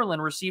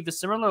Chamberlain received a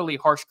similarly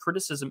harsh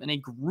criticism in a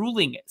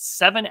grueling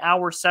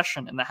 7-hour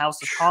session in the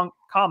House of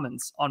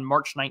Commons on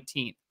March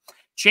 19th.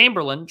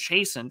 Chamberlain,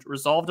 chastened,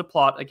 resolved to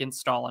plot against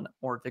Stalin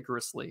more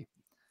vigorously.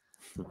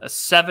 A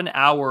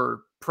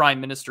 7-hour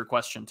prime minister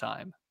question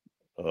time.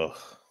 Ugh.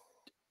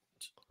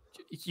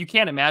 You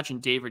can't imagine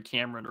David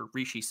Cameron or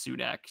Rishi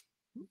Sunak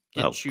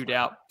getting chewed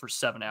out for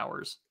 7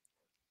 hours.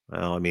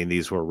 Well, I mean,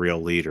 these were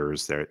real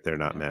leaders. They're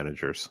not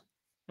managers.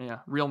 Yeah,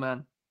 real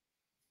men.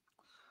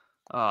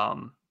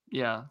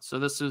 Yeah, so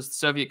this is the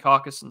Soviet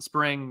caucus in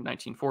spring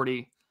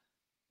 1940.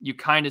 You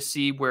kind of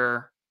see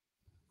where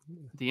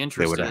the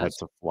interest they would have had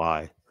to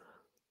fly.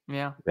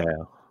 Yeah. Yeah.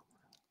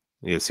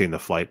 You've seen the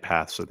flight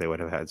paths that they would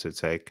have had to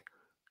take.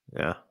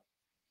 Yeah.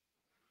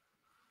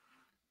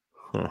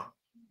 Huh.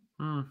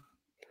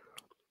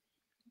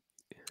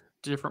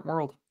 Different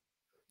world.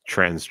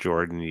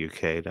 Transjordan,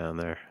 UK down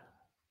there.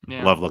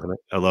 Yeah. I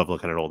love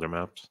looking at older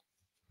maps.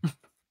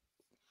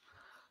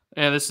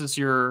 Yeah, this is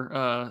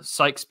your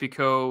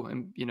Sykes-Picot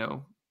and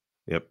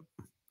Yep.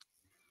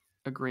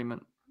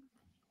 agreement.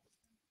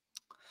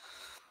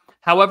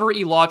 However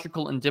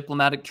illogical in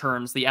diplomatic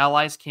terms, the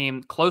Allies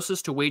came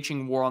closest to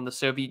waging war on the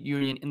Soviet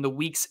Union in the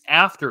weeks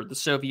after the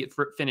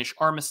Soviet-Finnish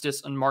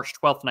armistice on March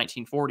 12,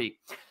 1940.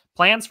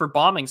 Plans for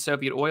bombing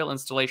Soviet oil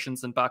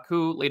installations in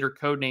Baku, later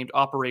codenamed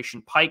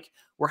Operation Pike,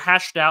 were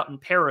hashed out in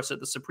Paris at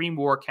the Supreme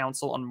War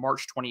Council on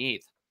March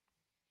 28th.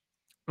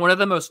 One of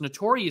the most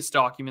notorious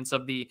documents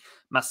of the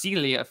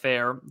Massili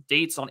affair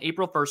dates on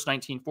April 1st,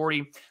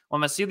 1940,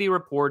 when Massili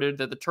reported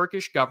that the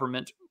Turkish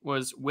government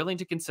was willing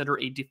to consider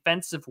a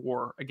defensive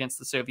war against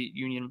the Soviet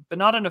Union, but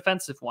not an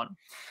offensive one.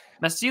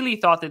 Massili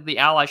thought that the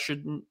Allies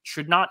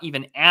should not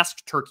even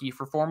ask Turkey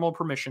for formal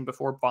permission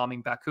before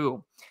bombing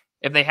Baku.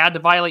 If they had to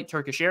violate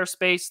Turkish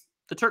airspace,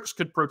 the Turks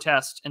could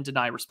protest and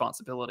deny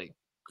responsibility.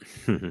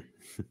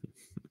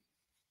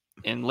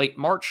 In late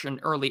March and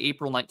early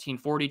April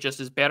 1940, just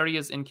as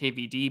Beria's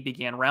NKVD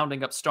began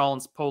rounding up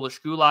Stalin's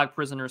Polish Gulag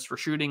prisoners for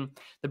shooting,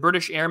 the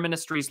British Air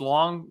Ministry's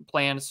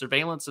long-planned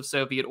surveillance of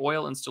Soviet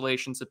oil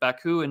installations at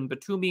Baku and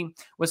Batumi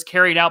was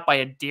carried out by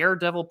a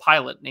daredevil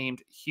pilot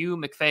named Hugh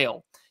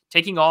MacPhail.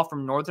 taking off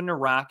from northern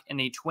Iraq in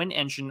a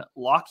twin-engine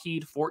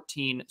Lockheed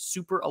 14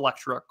 Super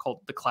Electra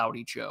called the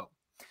Cloudy Joe.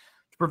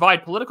 To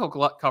provide political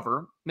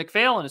cover,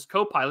 MacPhail and his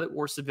co-pilot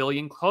wore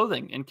civilian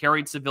clothing and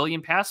carried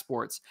civilian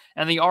passports,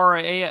 and the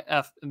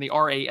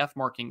RAF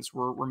markings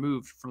were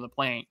removed from the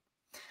plane.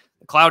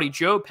 The Cloudy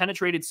Joe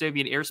penetrated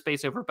Soviet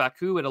airspace over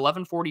Baku at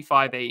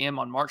 11:45 a.m.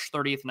 on March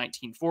 30th,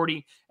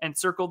 1940, and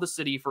circled the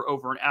city for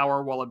over an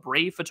hour while a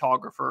brave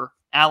photographer,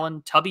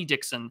 Alan Tubby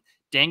Dixon,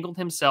 dangled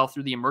himself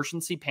through the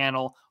emergency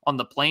panel on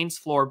the plane's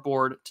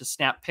floorboard to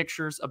snap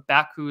pictures of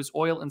Baku's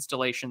oil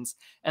installations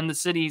and the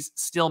city's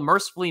still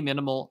mercifully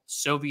minimal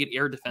Soviet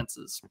air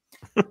defenses.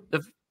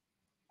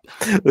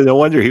 No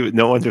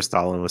wonder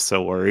Stalin was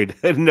so worried.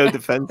 No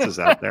defenses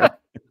out there.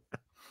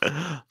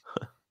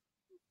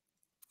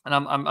 And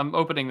I'm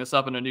opening this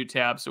up in a new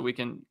tab so we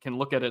can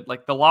look at it.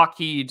 Like the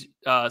Lockheed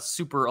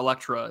Super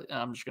Electra.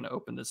 I'm just going to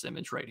open this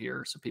image right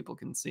here so people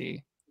can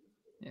see.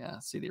 Yeah,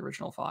 see the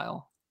original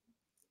file.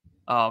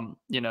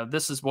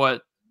 This is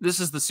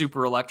the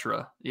Super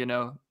Electra.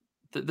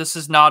 This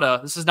is not a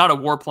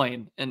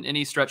warplane in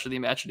any stretch of the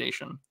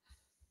imagination.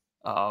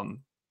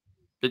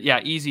 But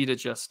yeah, easy to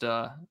just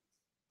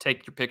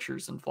take your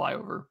pictures and fly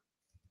over.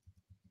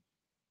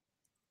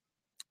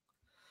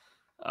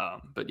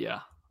 But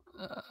yeah.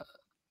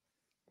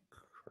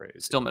 Crazy.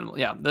 Still minimal.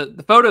 Yeah.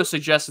 The photo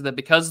suggested that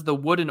because the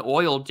wood and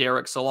oil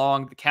derricks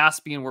along the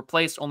Caspian were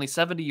placed only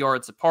 70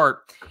 yards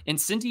apart,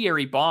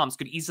 incendiary bombs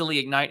could easily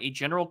ignite a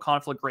general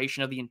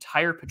conflagration of the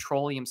entire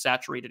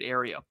petroleum-saturated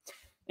area.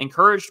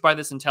 Encouraged by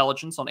this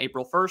intelligence, on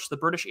April 1st, the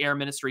British Air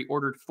Ministry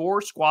ordered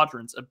 4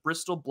 squadrons of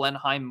Bristol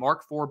Blenheim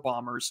Mark IV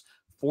bombers,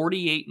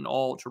 48 in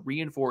all, to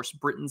reinforce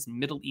Britain's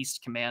Middle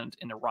East command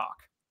in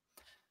Iraq.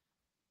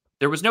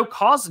 There was no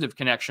causative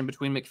connection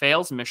between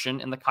MacPhail's mission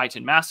and the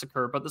Katyn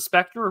Massacre, but the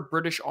specter of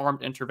British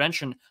armed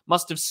intervention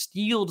must have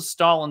steeled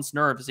Stalin's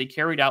nerve as he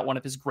carried out one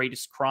of his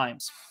greatest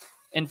crimes.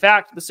 In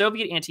fact, the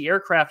Soviet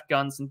anti-aircraft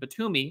guns in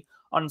Batumi,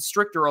 on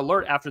stricter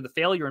alert after the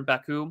failure in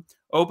Baku,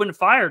 opened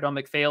fire on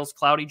MacPhail's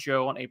Cloudy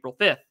Joe on April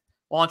 5th,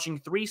 launching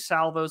 3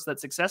 salvos that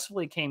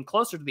successfully came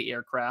closer to the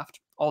aircraft,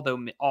 although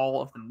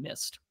all of them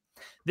missed.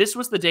 This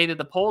was the day that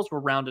the Poles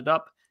were rounded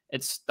up at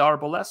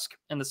Starbolesk,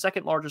 and the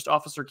second largest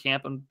officer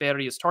camp on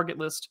Beria's target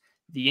list.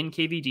 The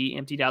NKVD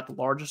emptied out the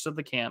largest of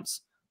the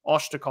camps,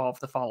 Oshtakov,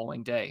 the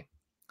following day.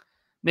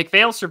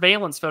 MacPhail's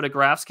surveillance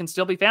photographs can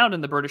still be found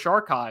in the British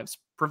archives,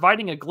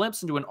 providing a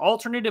glimpse into an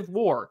alternative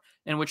war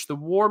in which the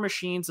war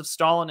machines of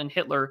Stalin and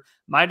Hitler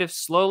might have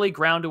slowly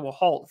ground to a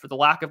halt for the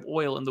lack of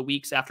oil in the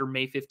weeks after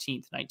May 15,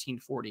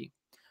 1940.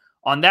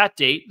 On that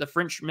date, the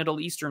French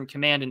Middle Eastern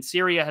Command in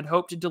Syria had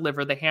hoped to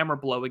deliver the hammer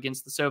blow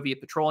against the Soviet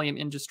petroleum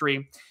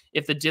industry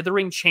if the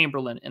dithering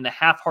Chamberlain and the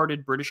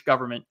half-hearted British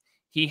government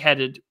he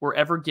headed were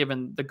ever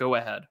given the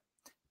go-ahead.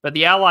 But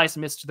the Allies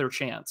missed their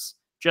chance,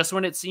 just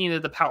when it seemed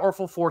that the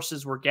powerful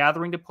forces were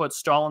gathering to put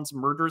Stalin's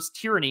murderous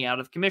tyranny out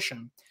of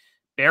commission.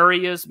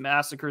 Beria's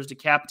massacres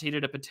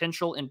decapitated a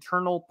potential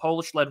internal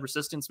Polish-led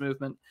resistance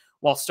movement,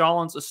 while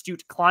Stalin's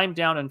astute climb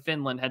down in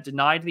Finland had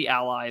denied the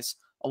Allies,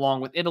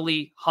 along with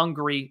Italy,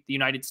 Hungary, the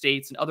United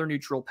States, and other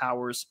neutral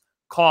powers,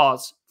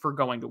 cause for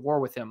going to war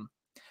with him.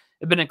 It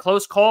had been a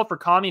close call for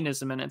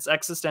communism in its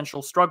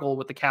existential struggle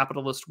with the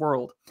capitalist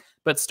world,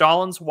 but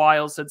Stalin's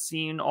wiles had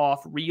seen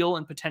off real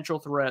and potential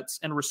threats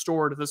and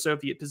restored the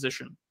Soviet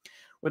position.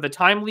 With a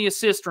timely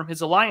assist from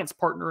his alliance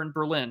partner in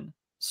Berlin,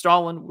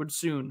 Stalin would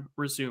soon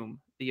resume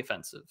the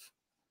offensive.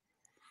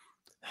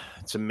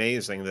 It's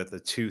amazing that the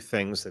two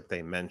things that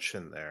they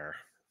mentioned there,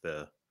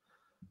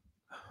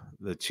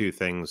 the two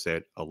things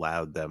that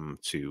allowed them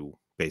to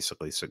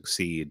basically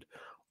succeed,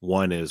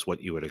 one is what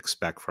you would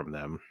expect from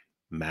them,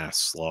 mass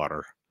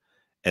slaughter,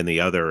 and the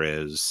other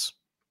is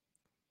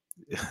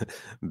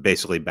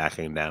basically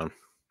backing down.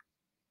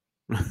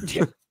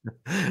 Yeah.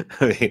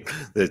 I mean,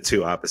 the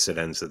two opposite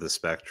ends of the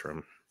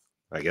spectrum.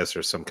 I guess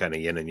there's some kind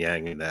of yin and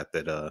yang in that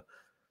that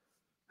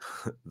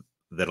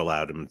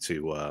allowed him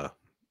to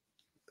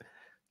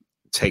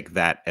take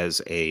that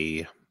as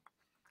a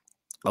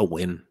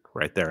win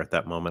right there at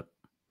that moment.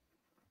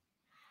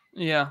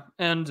 Yeah,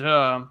 and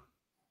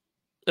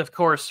of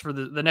course, for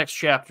the next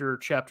chapter,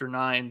 chapter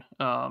 9,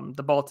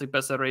 the Baltic,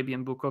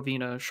 Bessarabian,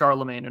 Bukovina,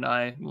 Charlemagne and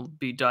I will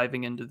be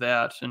diving into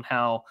that and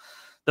how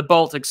the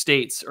Baltic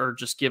states are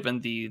just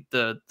given the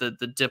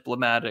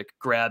diplomatic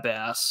grab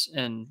ass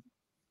and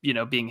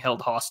being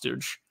held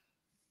hostage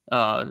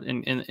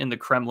in the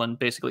Kremlin,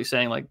 basically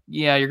saying like,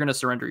 yeah, you're going to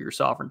surrender your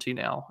sovereignty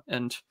now.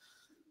 And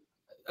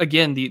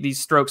again,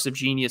 these strokes of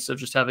genius of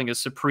just having a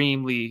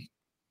supremely,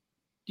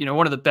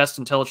 one of the best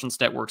intelligence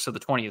networks of the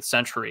 20th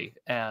century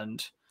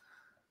and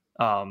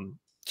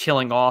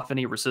killing off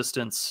any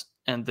resistance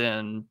and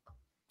then,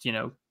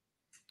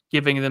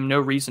 giving them no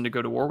reason to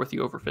go to war with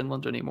you over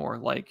Finland anymore.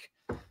 Like,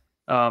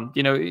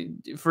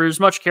 for as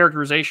much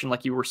characterization,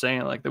 like you were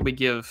saying, like that we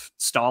give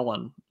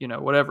Stalin,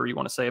 whatever you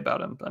want to say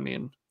about him. I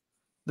mean,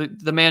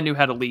 the man knew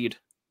how to lead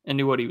and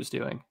knew what he was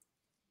doing.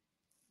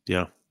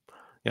 Yeah.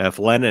 Yeah. If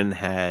Lenin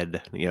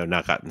had,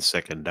 not gotten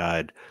sick and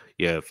died,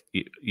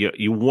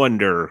 you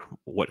wonder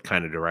what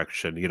kind of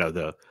direction,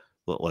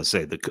 let's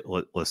say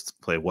let's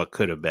play what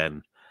could have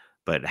been,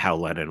 but how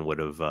Lenin would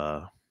have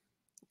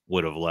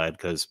led.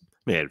 Because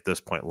I mean, at this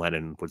point,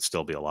 Lenin would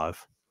still be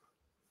alive.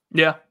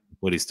 Yeah.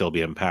 Would he still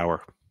be in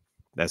power?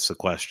 That's the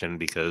question,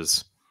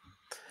 because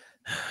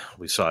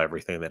we saw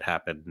everything that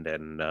happened,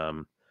 and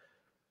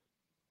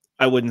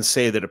I wouldn't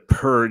say that a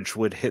purge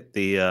would hit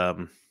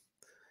the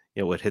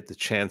would hit the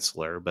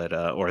chancellor, but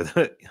or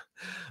the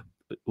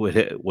would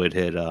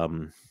hit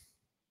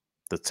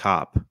the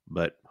top,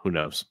 but who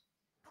knows?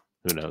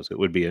 Who knows? It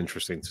would be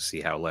interesting to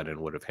see how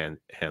Lenin would have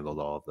handled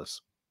all of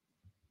this.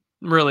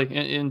 Really,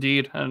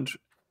 indeed, and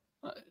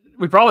uh,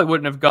 we probably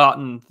wouldn't have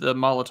gotten the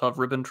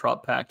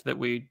Molotov-Ribbentrop Pact that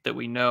we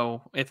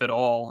know, if at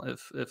all,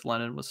 if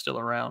Lenin was still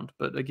around.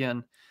 But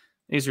again,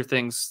 these are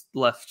things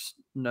left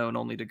known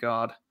only to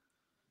God.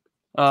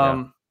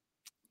 Yeah.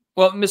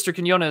 Well, Mr.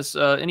 Quinones,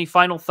 any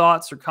final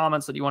thoughts or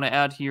comments that you want to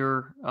add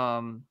here?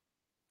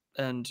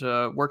 And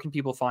where can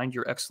people find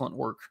your excellent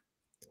work?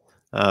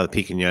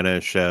 The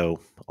Quinones Show,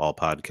 all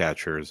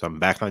podcatchers. I'm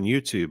back on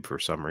YouTube for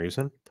some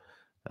reason.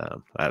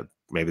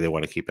 Maybe they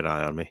want to keep an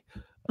eye on me.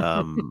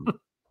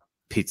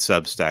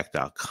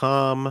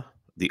 PeteSubstack.com,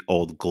 The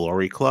Old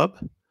Glory Club.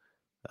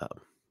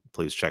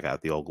 Please check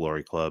out The Old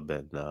Glory Club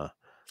and go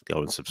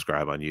and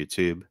subscribe on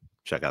YouTube.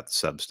 Check out the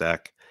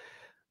Substack.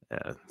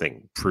 I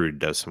think Prude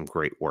does some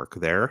great work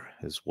there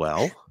as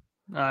well.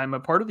 I'm a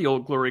part of the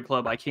Old Glory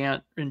Club. I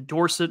can't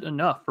endorse it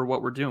enough for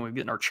what we're doing. We're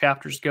getting our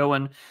chapters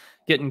going,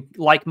 getting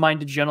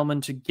like-minded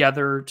gentlemen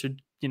together to,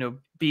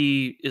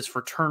 be as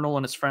fraternal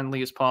and as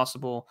friendly as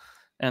possible.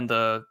 And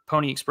the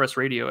Pony Express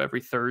Radio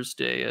every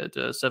Thursday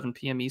at 7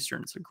 p.m.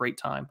 Eastern. It's a great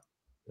time.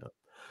 Yeah.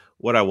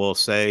 What I will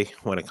say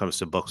when it comes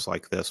to books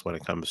like this, when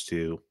it comes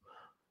to,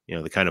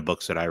 the kind of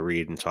books that I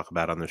read and talk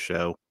about on the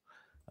show,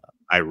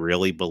 I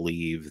really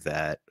believe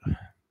that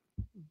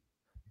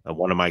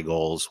one of my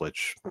goals,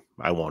 which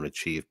I won't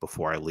achieve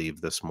before I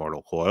leave this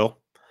mortal coil,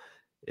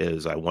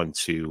 is I want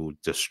to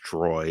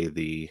destroy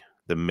the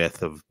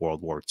myth of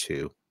World War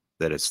II,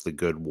 that it's the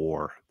good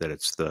war, that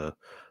it's the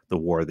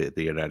war that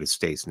the United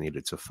States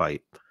needed to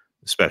fight,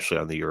 especially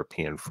on the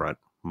European front,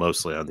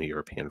 mostly on the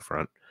European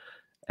front,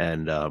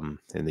 and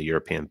in the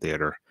European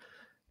theater.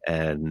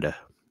 And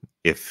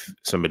if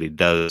somebody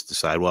does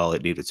decide, well,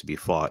 it needed to be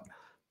fought,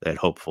 that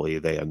hopefully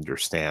they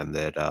understand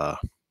that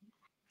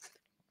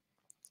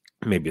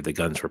maybe the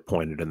guns were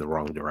pointed in the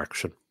wrong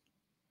direction,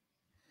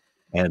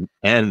 and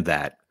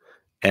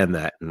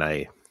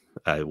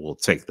I will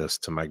take this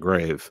to my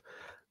grave,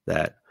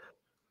 that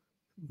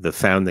the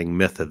founding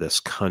myth of this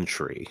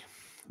country,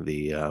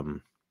 the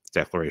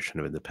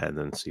Declaration of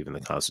Independence, even the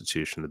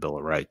Constitution, the Bill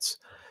of Rights,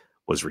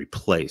 was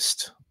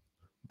replaced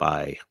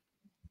by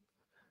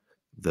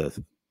the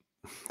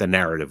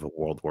narrative of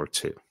World War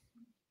II,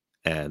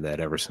 and that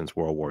ever since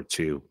World War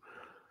II,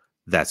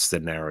 that's the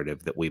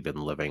narrative that we've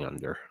been living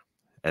under,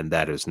 and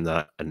that is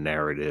not a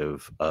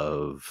narrative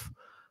of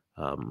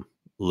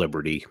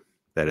liberty.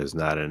 That is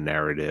not a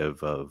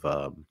narrative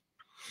of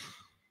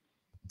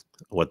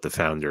what the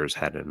founders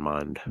had in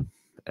mind.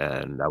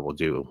 And I will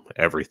do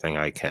everything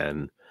I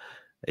can,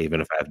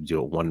 even if I have to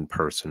do it one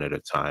person at a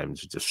time,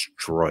 to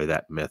destroy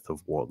that myth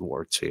of World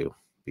War II,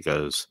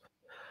 because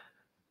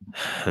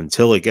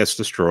until it gets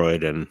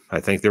destroyed, and I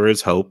think there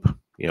is hope,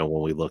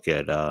 when we look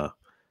at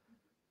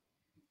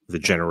the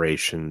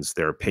generations,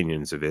 their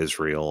opinions of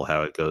Israel,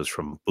 how it goes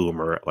from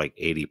boomer at like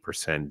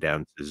 80%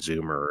 down to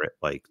zoomer at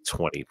like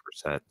 20%,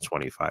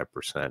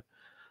 25%.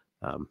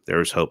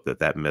 There's hope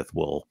that myth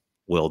will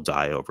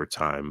die over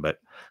time, but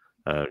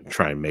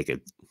try and make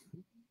it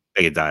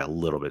die a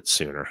little bit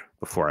sooner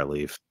before I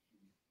leave.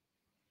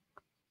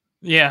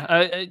 Yeah,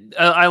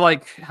 I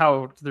like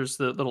how there's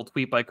the little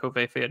tweet by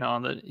Kofi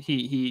Fanon that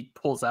he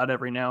pulls out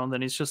every now and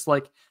then. He's just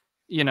like,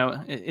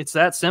 it's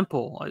that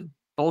simple.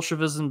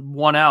 Bolshevism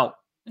won out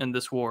in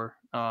this war,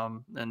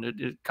 and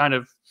it kind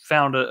of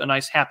found a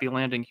nice happy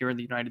landing here in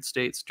the United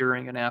States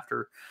during and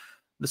after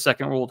the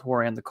Second World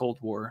War and the Cold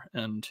War.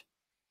 And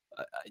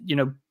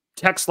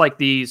texts like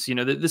these,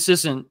 this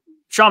isn't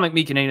Sean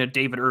McMeekin ain't a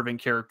David Irving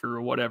character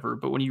or whatever,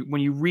 but when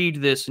you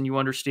read this and you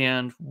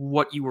understand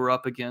what you were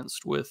up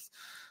against with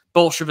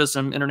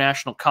Bolshevism,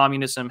 international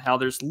communism, how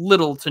there's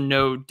little to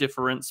no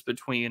difference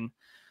between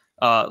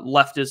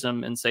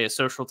leftism and, say, a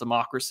social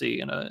democracy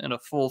and a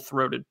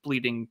full-throated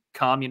bleeding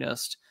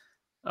communist,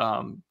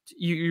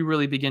 you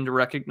really begin to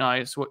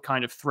recognize what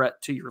kind of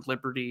threat to your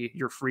liberty,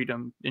 your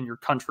freedom, and your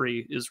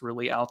country is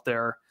really out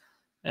there.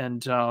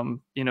 And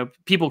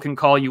people can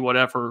call you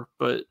whatever,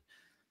 but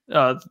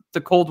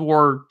the Cold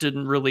War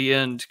didn't really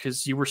end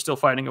because you were still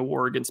fighting a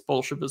war against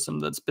Bolshevism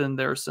that's been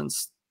there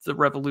since the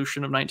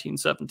revolution of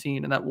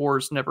 1917, and that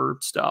war's never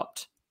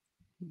stopped.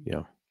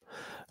 Yeah.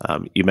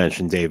 You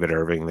mentioned David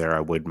Irving there.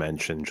 I would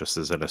mention, just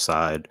as an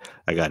aside,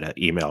 I got an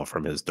email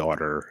from his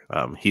daughter.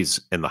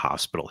 He's in the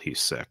hospital. He's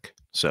sick.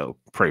 So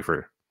pray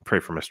for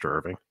Mr.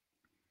 Irving.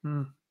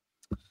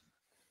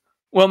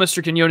 Well,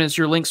 Mr. Quinones,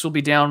 your links will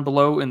be down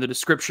below in the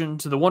description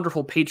to the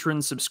wonderful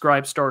patrons,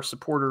 subscribe star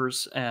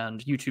supporters,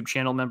 and YouTube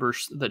channel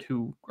members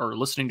who are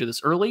listening to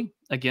this early.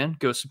 Again,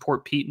 go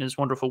support Pete and his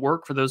wonderful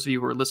work. For those of you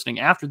who are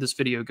listening after this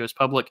video goes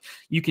public,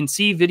 you can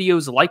see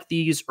videos like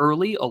these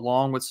early,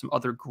 along with some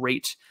other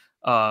great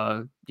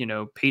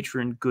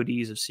patron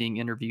goodies of seeing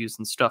interviews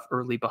and stuff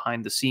early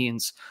behind the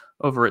scenes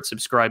over at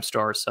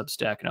Subscribestar,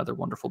 Substack, and other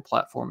wonderful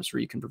platforms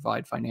where you can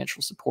provide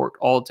financial support.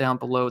 All down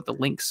below, the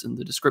links in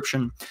the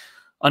description.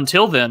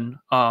 Until then,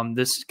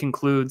 this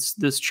concludes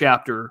this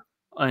chapter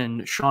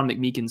in Sean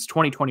McMeekin's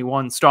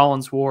 2021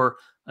 Stalin's War,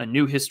 A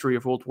New History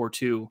of World War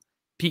II.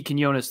 Pete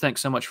Quinones, thanks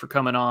so much for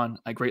coming on.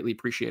 I greatly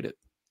appreciate it.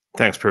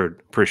 Thanks,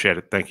 Prude. Appreciate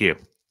it. Thank you.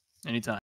 Anytime.